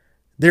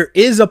 there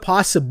is a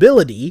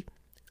possibility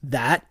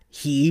that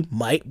he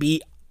might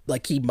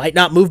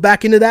not move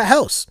back into that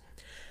house.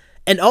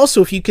 And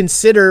also if you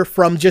consider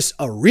from just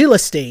a real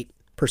estate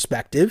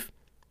perspective,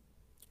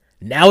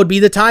 now would be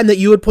the time that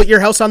you would put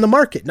your house on the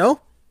market, no?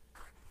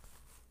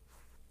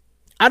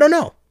 I don't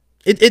know.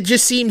 It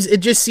just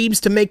seems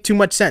to make too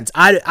much sense.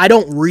 I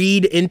don't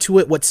read into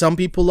it what some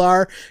people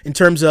are in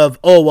terms of,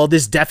 oh, well,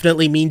 this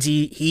definitely means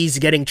he's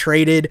getting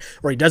traded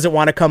or he doesn't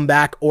want to come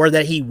back or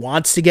that he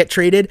wants to get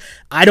traded.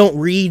 I don't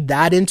read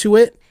that into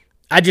it.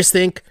 I just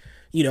think,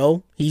 you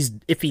know,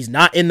 if he's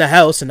not in the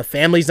house and the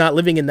family's not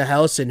living in the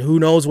house and who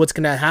knows what's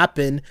going to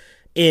happen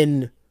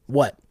in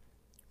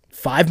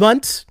 5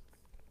 months?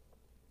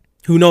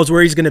 Who knows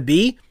where he's going to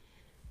be?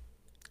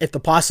 If the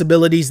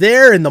possibility's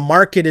there and the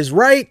market is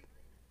right,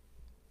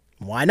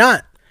 why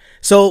not?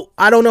 So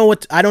I don't know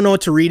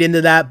what to read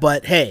into that,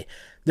 but hey,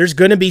 there's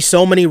going to be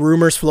so many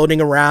rumors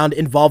floating around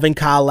involving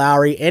Kyle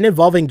Lowry and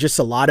involving just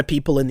a lot of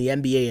people in the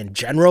NBA in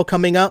general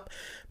coming up,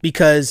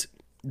 because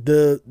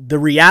the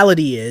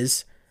reality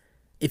is,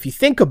 if you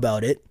think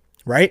about it,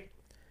 right?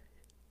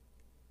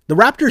 The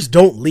Raptors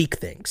don't leak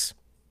things.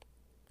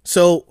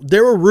 So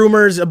there were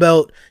rumors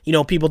about, you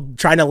know, people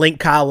trying to link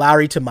Kyle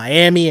Lowry to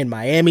Miami and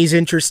Miami's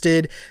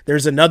interested.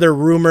 There's another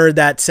rumor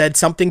that said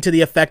something to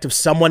the effect of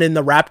someone in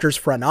the Raptors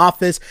front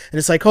office. And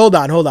it's like, hold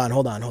on.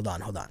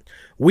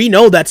 We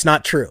know that's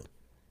not true.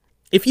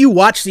 If you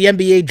watch the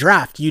NBA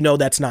draft, you know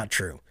that's not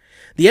true.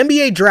 The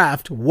NBA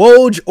draft,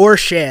 Woj or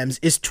Shams,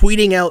 is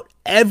tweeting out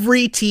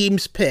every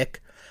team's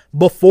pick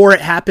before it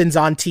happens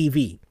on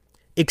TV,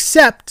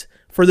 except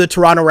for the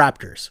Toronto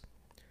Raptors.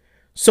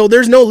 So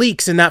there's no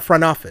leaks in that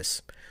front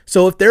office.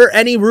 So if there are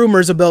any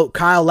rumors about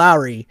Kyle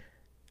Lowry,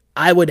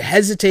 I would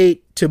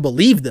hesitate to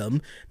believe them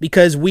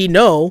because we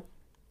know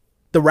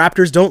the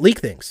Raptors don't leak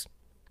things.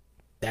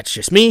 That's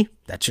just me.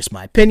 That's just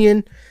my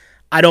opinion.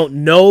 I don't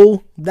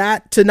know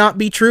that to not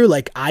be true.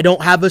 Like, I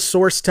don't have a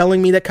source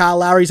telling me that Kyle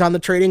Lowry's on the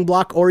trading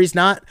block or he's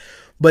not.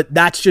 but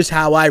that's just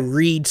how I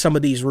read some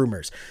of these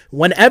rumors.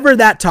 Whenever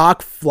that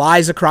talk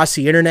flies across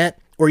the internet,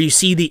 or you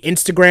see the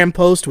Instagram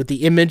post with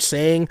the image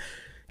saying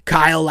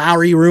Kyle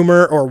Lowry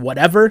rumor or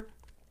whatever,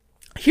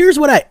 here's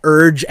what I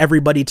urge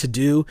everybody to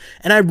do,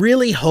 and I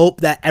really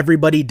hope that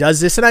everybody does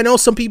this, and I know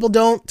some people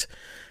don't,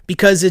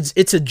 because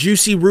it's a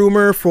juicy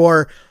rumor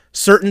for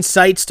certain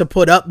sites to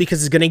put up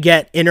because it's going to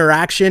get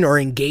interaction or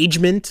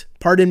engagement,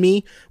 pardon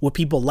me, with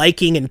people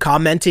liking and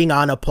commenting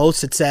on a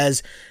post that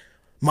says,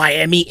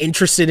 Miami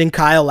interested in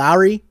Kyle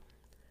Lowry.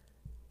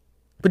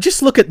 But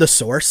just look at the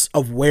source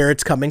of where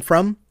it's coming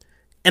from.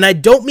 And I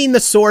don't mean the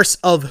source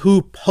of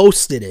who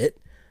posted it,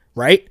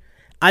 right?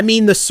 I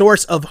mean the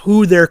source of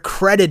who they're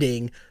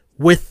crediting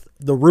with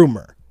the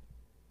rumor.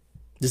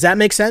 Does that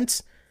make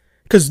sense?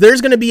 Because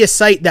there's going to be a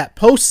site that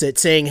posts it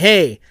saying,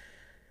 hey,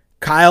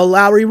 Kyle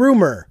Lowry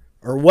rumor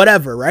or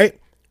whatever, right?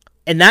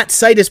 And that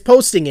site is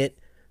posting it,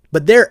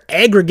 but they're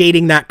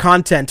aggregating that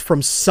content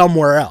from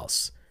somewhere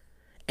else.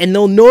 And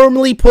they'll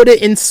normally put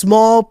it in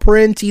small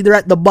print, either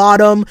at the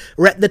bottom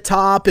or at the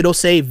top. It'll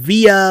say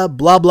via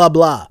blah, blah,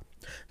 blah.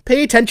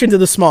 Pay attention to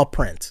the small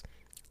print.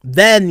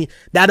 Then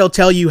that'll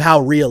tell you how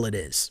real it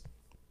is.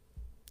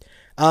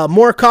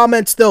 More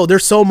comments, though.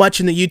 There's so much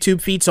in the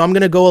YouTube feed, so I'm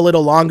going to go a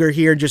little longer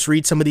here and just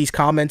read some of these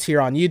comments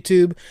here on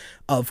YouTube.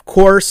 Of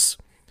course.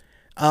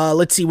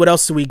 Let's see, what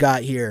else do we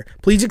got here?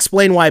 Please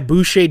explain why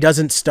Boucher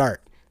doesn't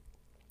start.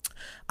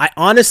 I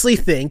honestly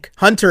think,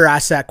 Hunter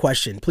asked that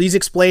question. Please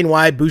explain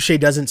why Boucher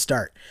doesn't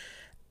start.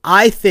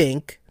 I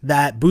think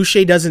that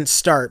Boucher doesn't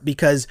start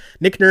because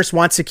Nick Nurse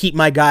wants to keep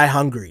my guy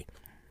hungry.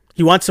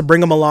 He wants to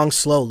bring him along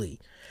slowly.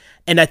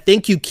 And I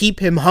think you keep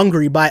him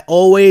hungry by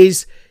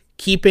always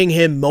keeping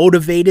him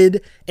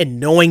motivated and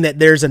knowing that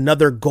there's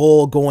another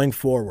goal going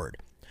forward.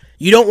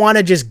 You don't want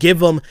to just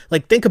give him,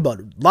 like, think about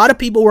it. A lot of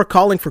people were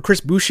calling for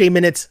Chris Boucher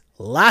minutes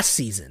last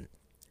season.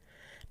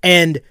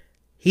 And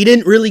he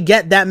didn't really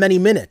get that many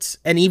minutes.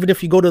 And even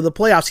if you go to the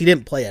playoffs, he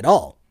didn't play at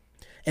all.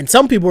 And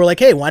some people were like,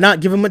 hey, why not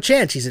give him a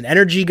chance? He's an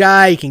energy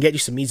guy. He can get you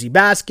some easy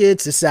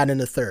baskets, this, that, and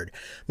the third.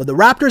 But the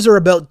Raptors are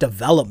about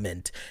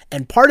development.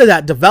 And part of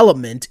that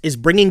development is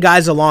bringing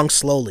guys along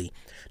slowly.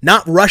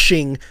 Not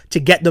rushing to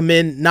get them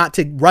in, not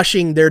to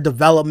rushing their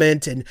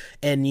development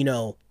and you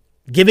know,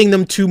 giving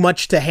them too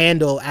much to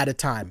handle at a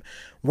time.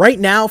 Right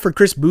now for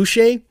Chris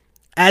Boucher,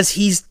 as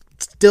he's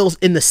still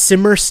in the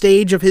simmer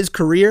stage of his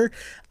career,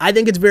 I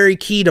think it's very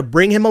key to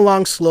bring him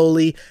along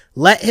slowly,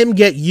 let him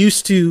get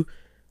used to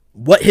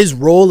what his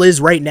role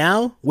is right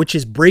now, which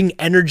is bring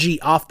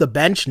energy off the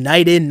bench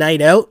night in,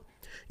 night out,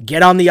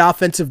 get on the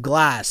offensive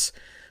glass,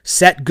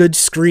 set good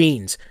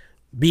screens,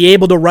 be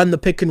able to run the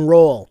pick and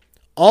roll.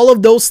 All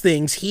of those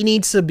things he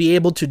needs to be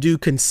able to do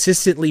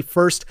consistently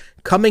first,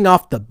 coming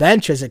off the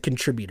bench as a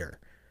contributor.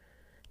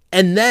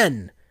 And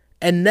then,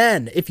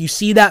 if you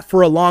see that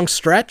for a long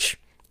stretch,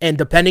 and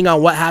depending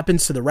on what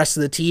happens to the rest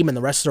of the team and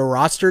the rest of the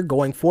roster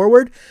going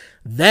forward,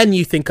 then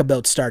you think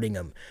about starting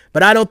him.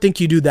 But I don't think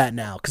you do that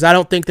now, because I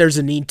don't think there's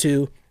a need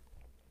to.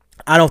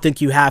 I don't think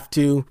you have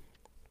to.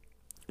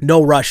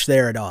 No rush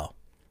there at all.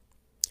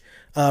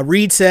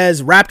 Reed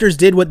says, Raptors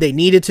did what they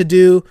needed to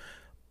do.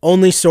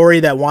 Only sorry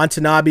that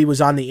Watanabe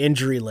was on the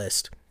injury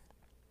list.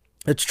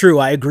 It's true.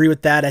 I agree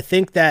with that. I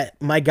think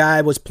that my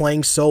guy was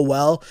playing so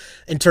well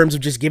in terms of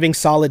just giving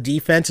solid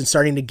defense and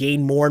starting to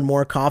gain more and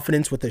more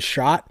confidence with his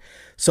shot.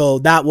 So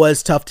that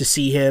was tough to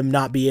see him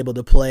not be able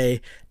to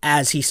play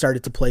as he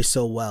started to play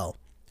so well.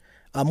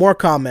 More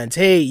comments.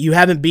 Hey, you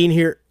haven't been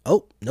here.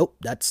 Oh, nope,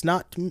 that's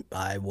not.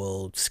 I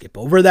will skip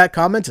over that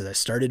comment as I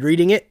started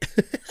reading it.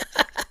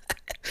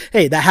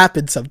 Hey, that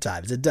happens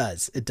sometimes. It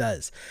does. It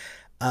does.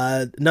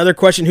 Another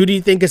question. Who do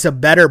you think is a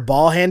better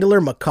ball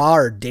handler, McCaw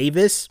or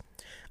Davis?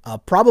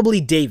 Probably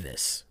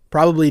Davis.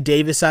 Probably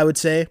Davis, I would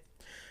say.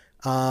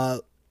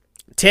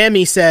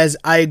 Tammy says,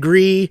 I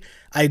agree,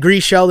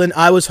 Sheldon.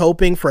 I was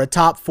hoping for a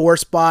top 4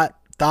 spot.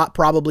 Thought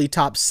probably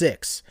top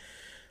 6.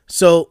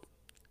 So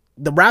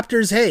the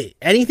Raptors, hey,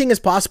 anything is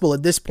possible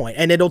at this point,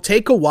 and it'll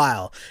take a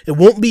while. It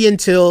won't be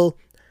until...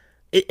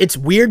 It's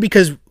weird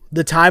because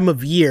the time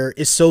of year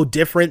is so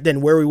different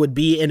than where we would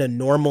be in a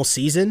normal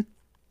season.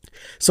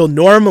 So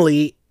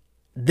normally,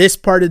 this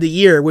part of the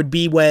year would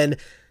be when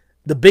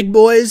the big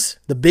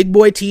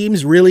boy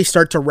teams really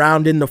start to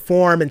round in the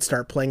form and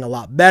start playing a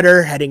lot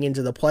better heading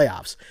into the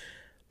playoffs.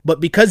 But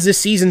because this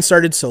season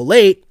started so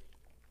late,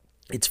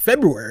 it's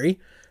February,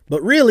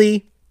 but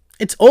really,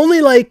 it's only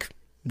like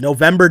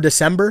November,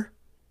 December.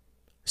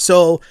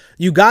 So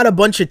you got a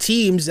bunch of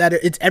teams that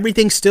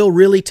everything's still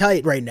really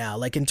tight right now,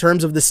 like in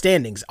terms of the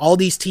standings. All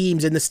these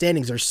teams in the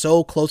standings are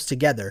so close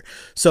together.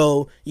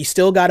 So you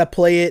still got to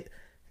play it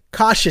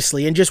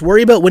cautiously and just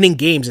worry about winning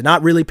games and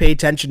not really pay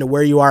attention to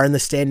where you are in the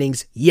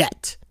standings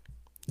yet.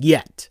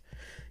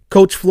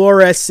 Coach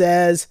Flores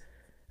says,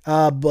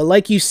 but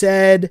like you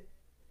said,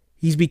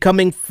 it's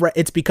becoming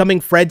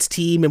Fred's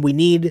team and we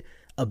need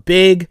a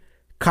big.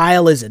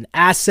 Kyle is an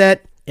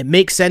asset. It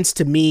makes sense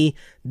to me.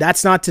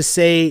 That's not to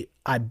say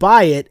I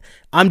buy it.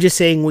 I'm just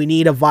saying we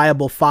need a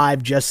viable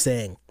 5, just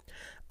saying.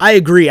 I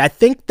agree. I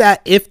think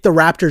that if the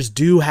Raptors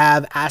do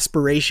have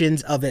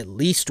aspirations of at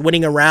least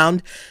winning a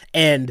round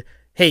and,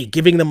 hey,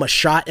 giving them a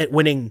shot at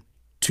winning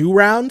 2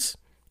 rounds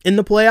in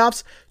the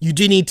playoffs, you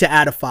do need to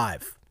add a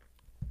 5.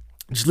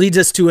 Which leads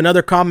us to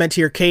another comment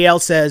here.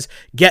 KL says,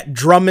 get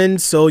Drummond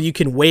so you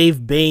can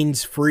waive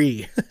Baines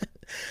free.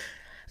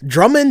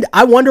 Drummond,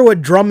 I wonder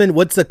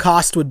what's the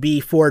cost would be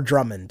for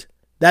Drummond.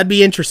 That'd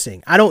be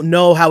interesting. I don't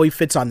know how he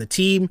fits on the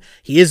team.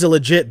 He is a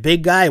legit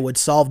big guy. It would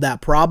solve that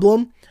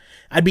problem.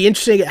 I'd be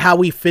interested at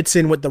how he fits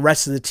in with the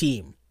rest of the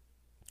team,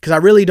 because I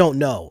really don't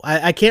know.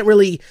 I can't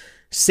really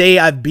say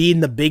I've been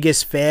the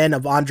biggest fan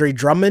of Andre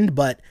Drummond,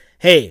 but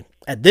hey,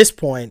 at this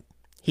point,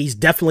 he's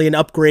definitely an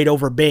upgrade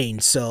over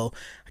Baines, so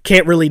I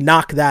can't really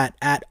knock that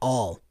at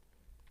all.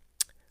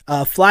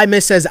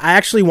 Flymiss says, I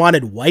actually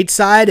wanted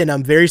Whiteside, and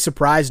I'm very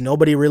surprised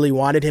nobody really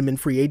wanted him in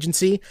free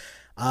agency.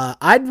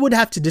 I would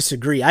have to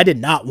disagree. I did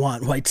not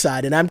want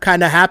Whiteside, and I'm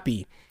kind of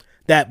happy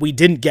that we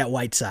didn't get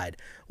Whiteside.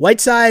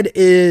 Whiteside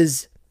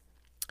is...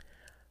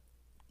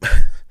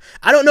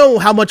 I don't know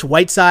how much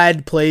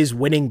Whiteside plays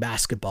winning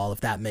basketball, if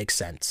that makes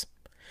sense.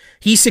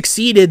 He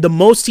succeeded, the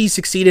most he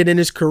succeeded in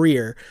his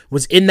career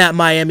was in that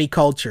Miami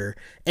culture,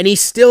 and he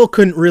still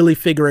couldn't really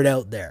figure it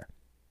out there.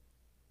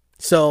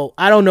 So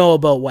I don't know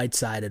about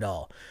Whiteside at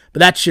all, but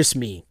that's just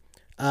me.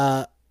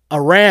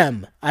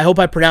 Aram, I hope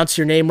I pronounced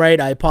your name right.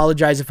 I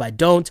apologize if I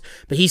don't,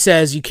 but he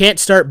says you can't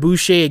start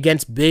Boucher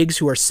against bigs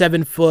who are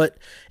 7 foot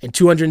and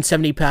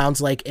 270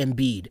 pounds like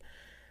Embiid.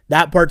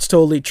 That part's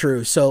totally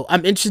true. So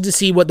I'm interested to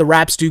see what the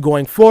Raps do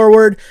going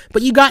forward,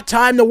 but you got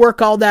time to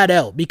work all that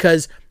out,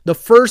 because the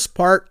first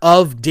part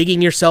of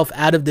digging yourself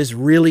out of this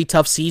really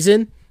tough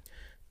season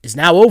is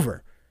now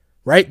over,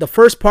 right? The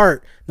first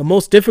part, the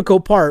most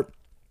difficult part,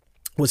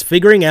 was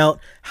figuring out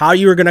how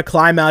you were going to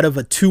climb out of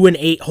a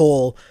 2-8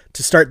 hole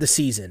to start the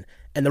season.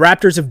 And the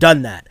Raptors have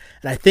done that.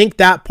 And I think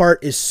that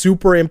part is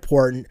super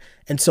important.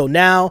 And so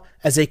now,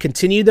 as they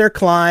continue their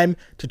climb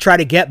to try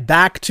to get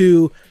back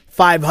to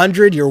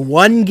 500, you're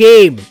one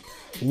game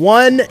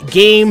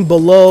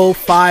below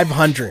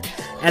 500.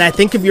 And I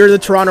think if you're the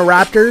Toronto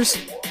Raptors,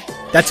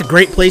 that's a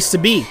great place to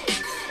be,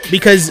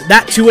 because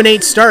that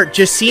 2-8 start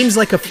just seems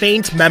like a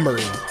faint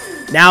memory.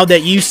 Now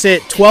that you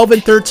sit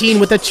 12-13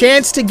 with a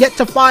chance to get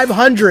to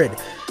 500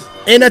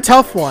 in a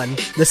tough one,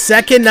 the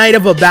second night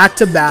of a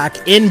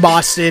back-to-back in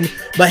Boston.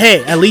 But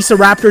hey, at least the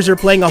Raptors are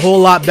playing a whole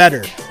lot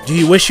better. Do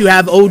you wish you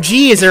have OG?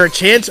 Is there a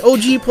chance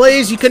OG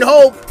plays? You can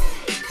hope.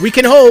 We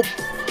can hope.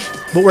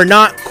 But we're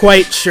not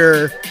quite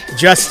sure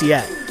just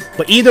yet.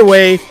 But either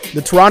way,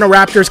 the Toronto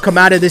Raptors come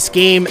out of this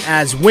game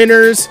as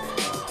winners.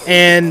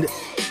 And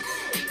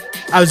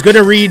I was going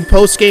to read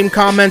post-game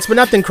comments, but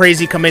nothing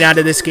crazy coming out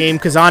of this game,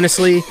 because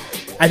honestly,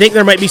 I think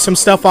there might be some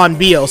stuff on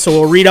Beal, so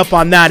we'll read up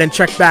on that and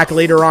check back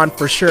later on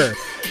for sure.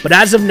 But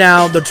as of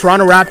now, the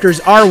Toronto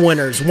Raptors are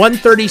winners,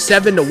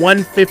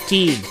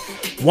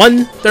 137-115.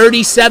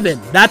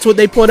 137, that's what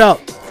they put up.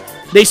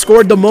 They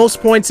scored the most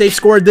points they've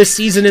scored this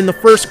season in the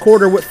first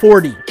quarter with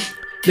 40.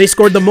 They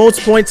scored the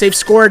most points they've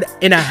scored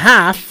in a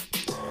half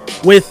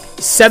with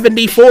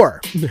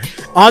 74.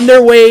 On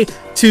their way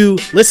to,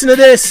 listen to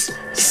this,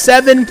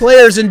 7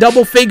 players in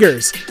double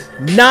figures,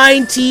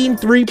 19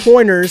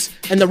 3-pointers,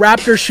 and the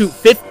Raptors shoot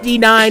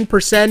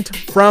 59%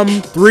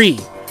 from 3.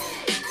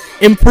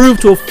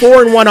 Improved to a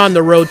 4-1 on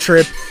the road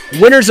trip.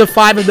 Winners of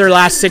 5 of their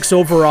last 6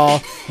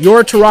 overall.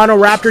 Your Toronto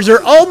Raptors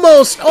are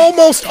almost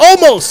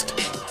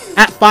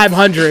at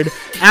 500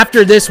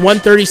 after this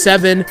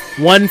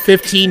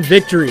 137-115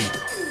 victory.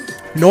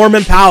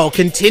 Norman Powell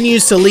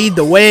continues to lead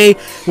the way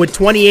with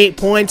 28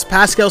 points.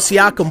 Pascal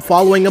Siakam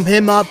following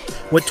him up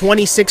with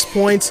 26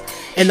 points.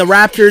 And the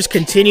Raptors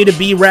continue to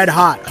be red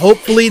hot.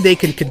 Hopefully they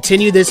can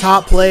continue this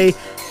hot play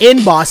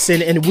in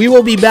Boston. And we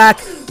will be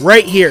back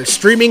right here,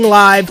 streaming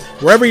live,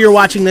 wherever you're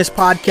watching this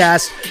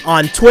podcast,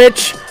 on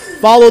Twitch.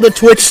 Follow the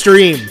Twitch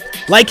stream.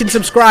 Like and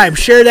subscribe.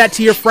 Share that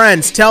to your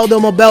friends. Tell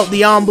them about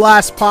the On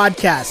Blast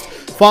podcast.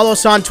 Follow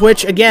us on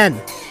Twitch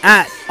again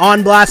at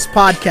On Blast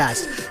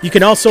Podcast. You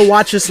can also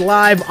watch us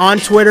live on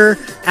Twitter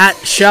at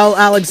Shell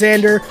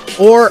Alexander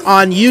or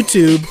on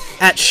YouTube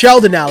at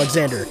Sheldon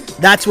Alexander.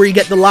 That's where you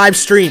get the live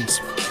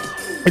streams.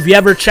 If you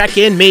ever check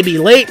in maybe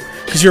late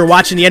because you're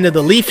watching the end of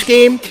the Leafs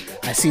game,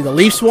 I see the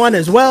Leafs one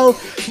as well.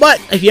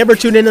 But if you ever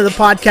tune into the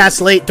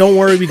podcast late, don't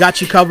worry, we got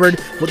you covered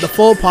with the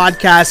full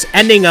podcast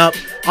ending up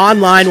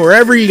online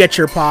wherever you get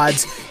your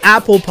pods,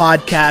 Apple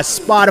Podcasts,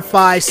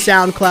 Spotify,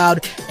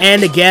 SoundCloud,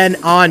 and again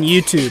on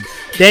YouTube.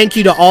 Thank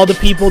you to all the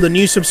people, the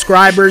new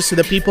subscribers, to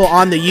the people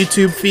on the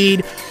YouTube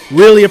feed.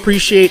 Really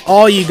appreciate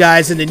all you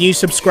guys and the new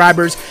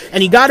subscribers.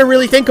 And you got to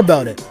really think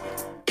about it.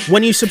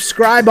 When you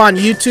subscribe on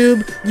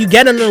YouTube, you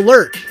get an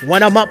alert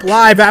when I'm up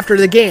live after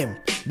the game.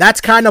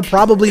 That's kind of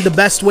probably the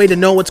best way to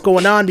know what's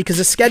going on, because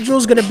the schedule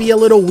is going to be a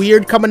little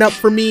weird coming up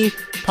for me,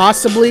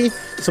 possibly.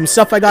 Some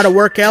stuff I got to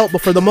work out,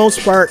 but for the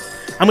most part,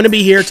 I'm going to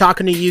be here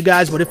talking to you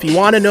guys. But if you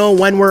want to know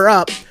when we're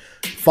up,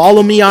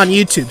 follow me on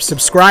YouTube.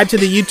 Subscribe to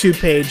the YouTube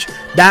page.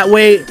 That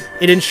way,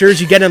 it ensures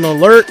you get an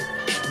alert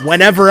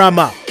whenever I'm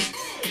up.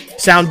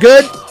 Sound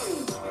good?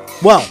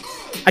 Well,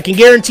 I can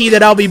guarantee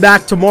that I'll be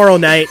back tomorrow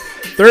night,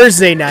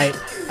 Thursday night,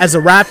 as the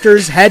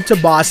Raptors head to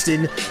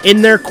Boston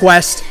in their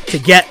quest to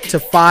get to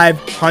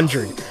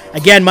 500.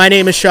 Again, my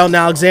name is Sheldon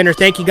Alexander.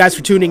 Thank you guys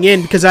for tuning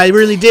in, because I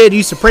really did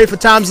used to pray for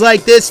times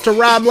like this to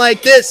rhyme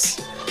like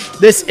this.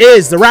 This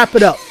is the Wrap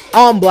It Up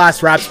on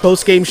Blast Raps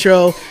post-game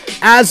show.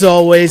 As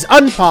always,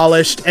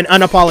 unpolished and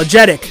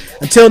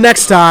unapologetic. Until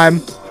next time,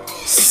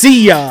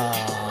 see ya.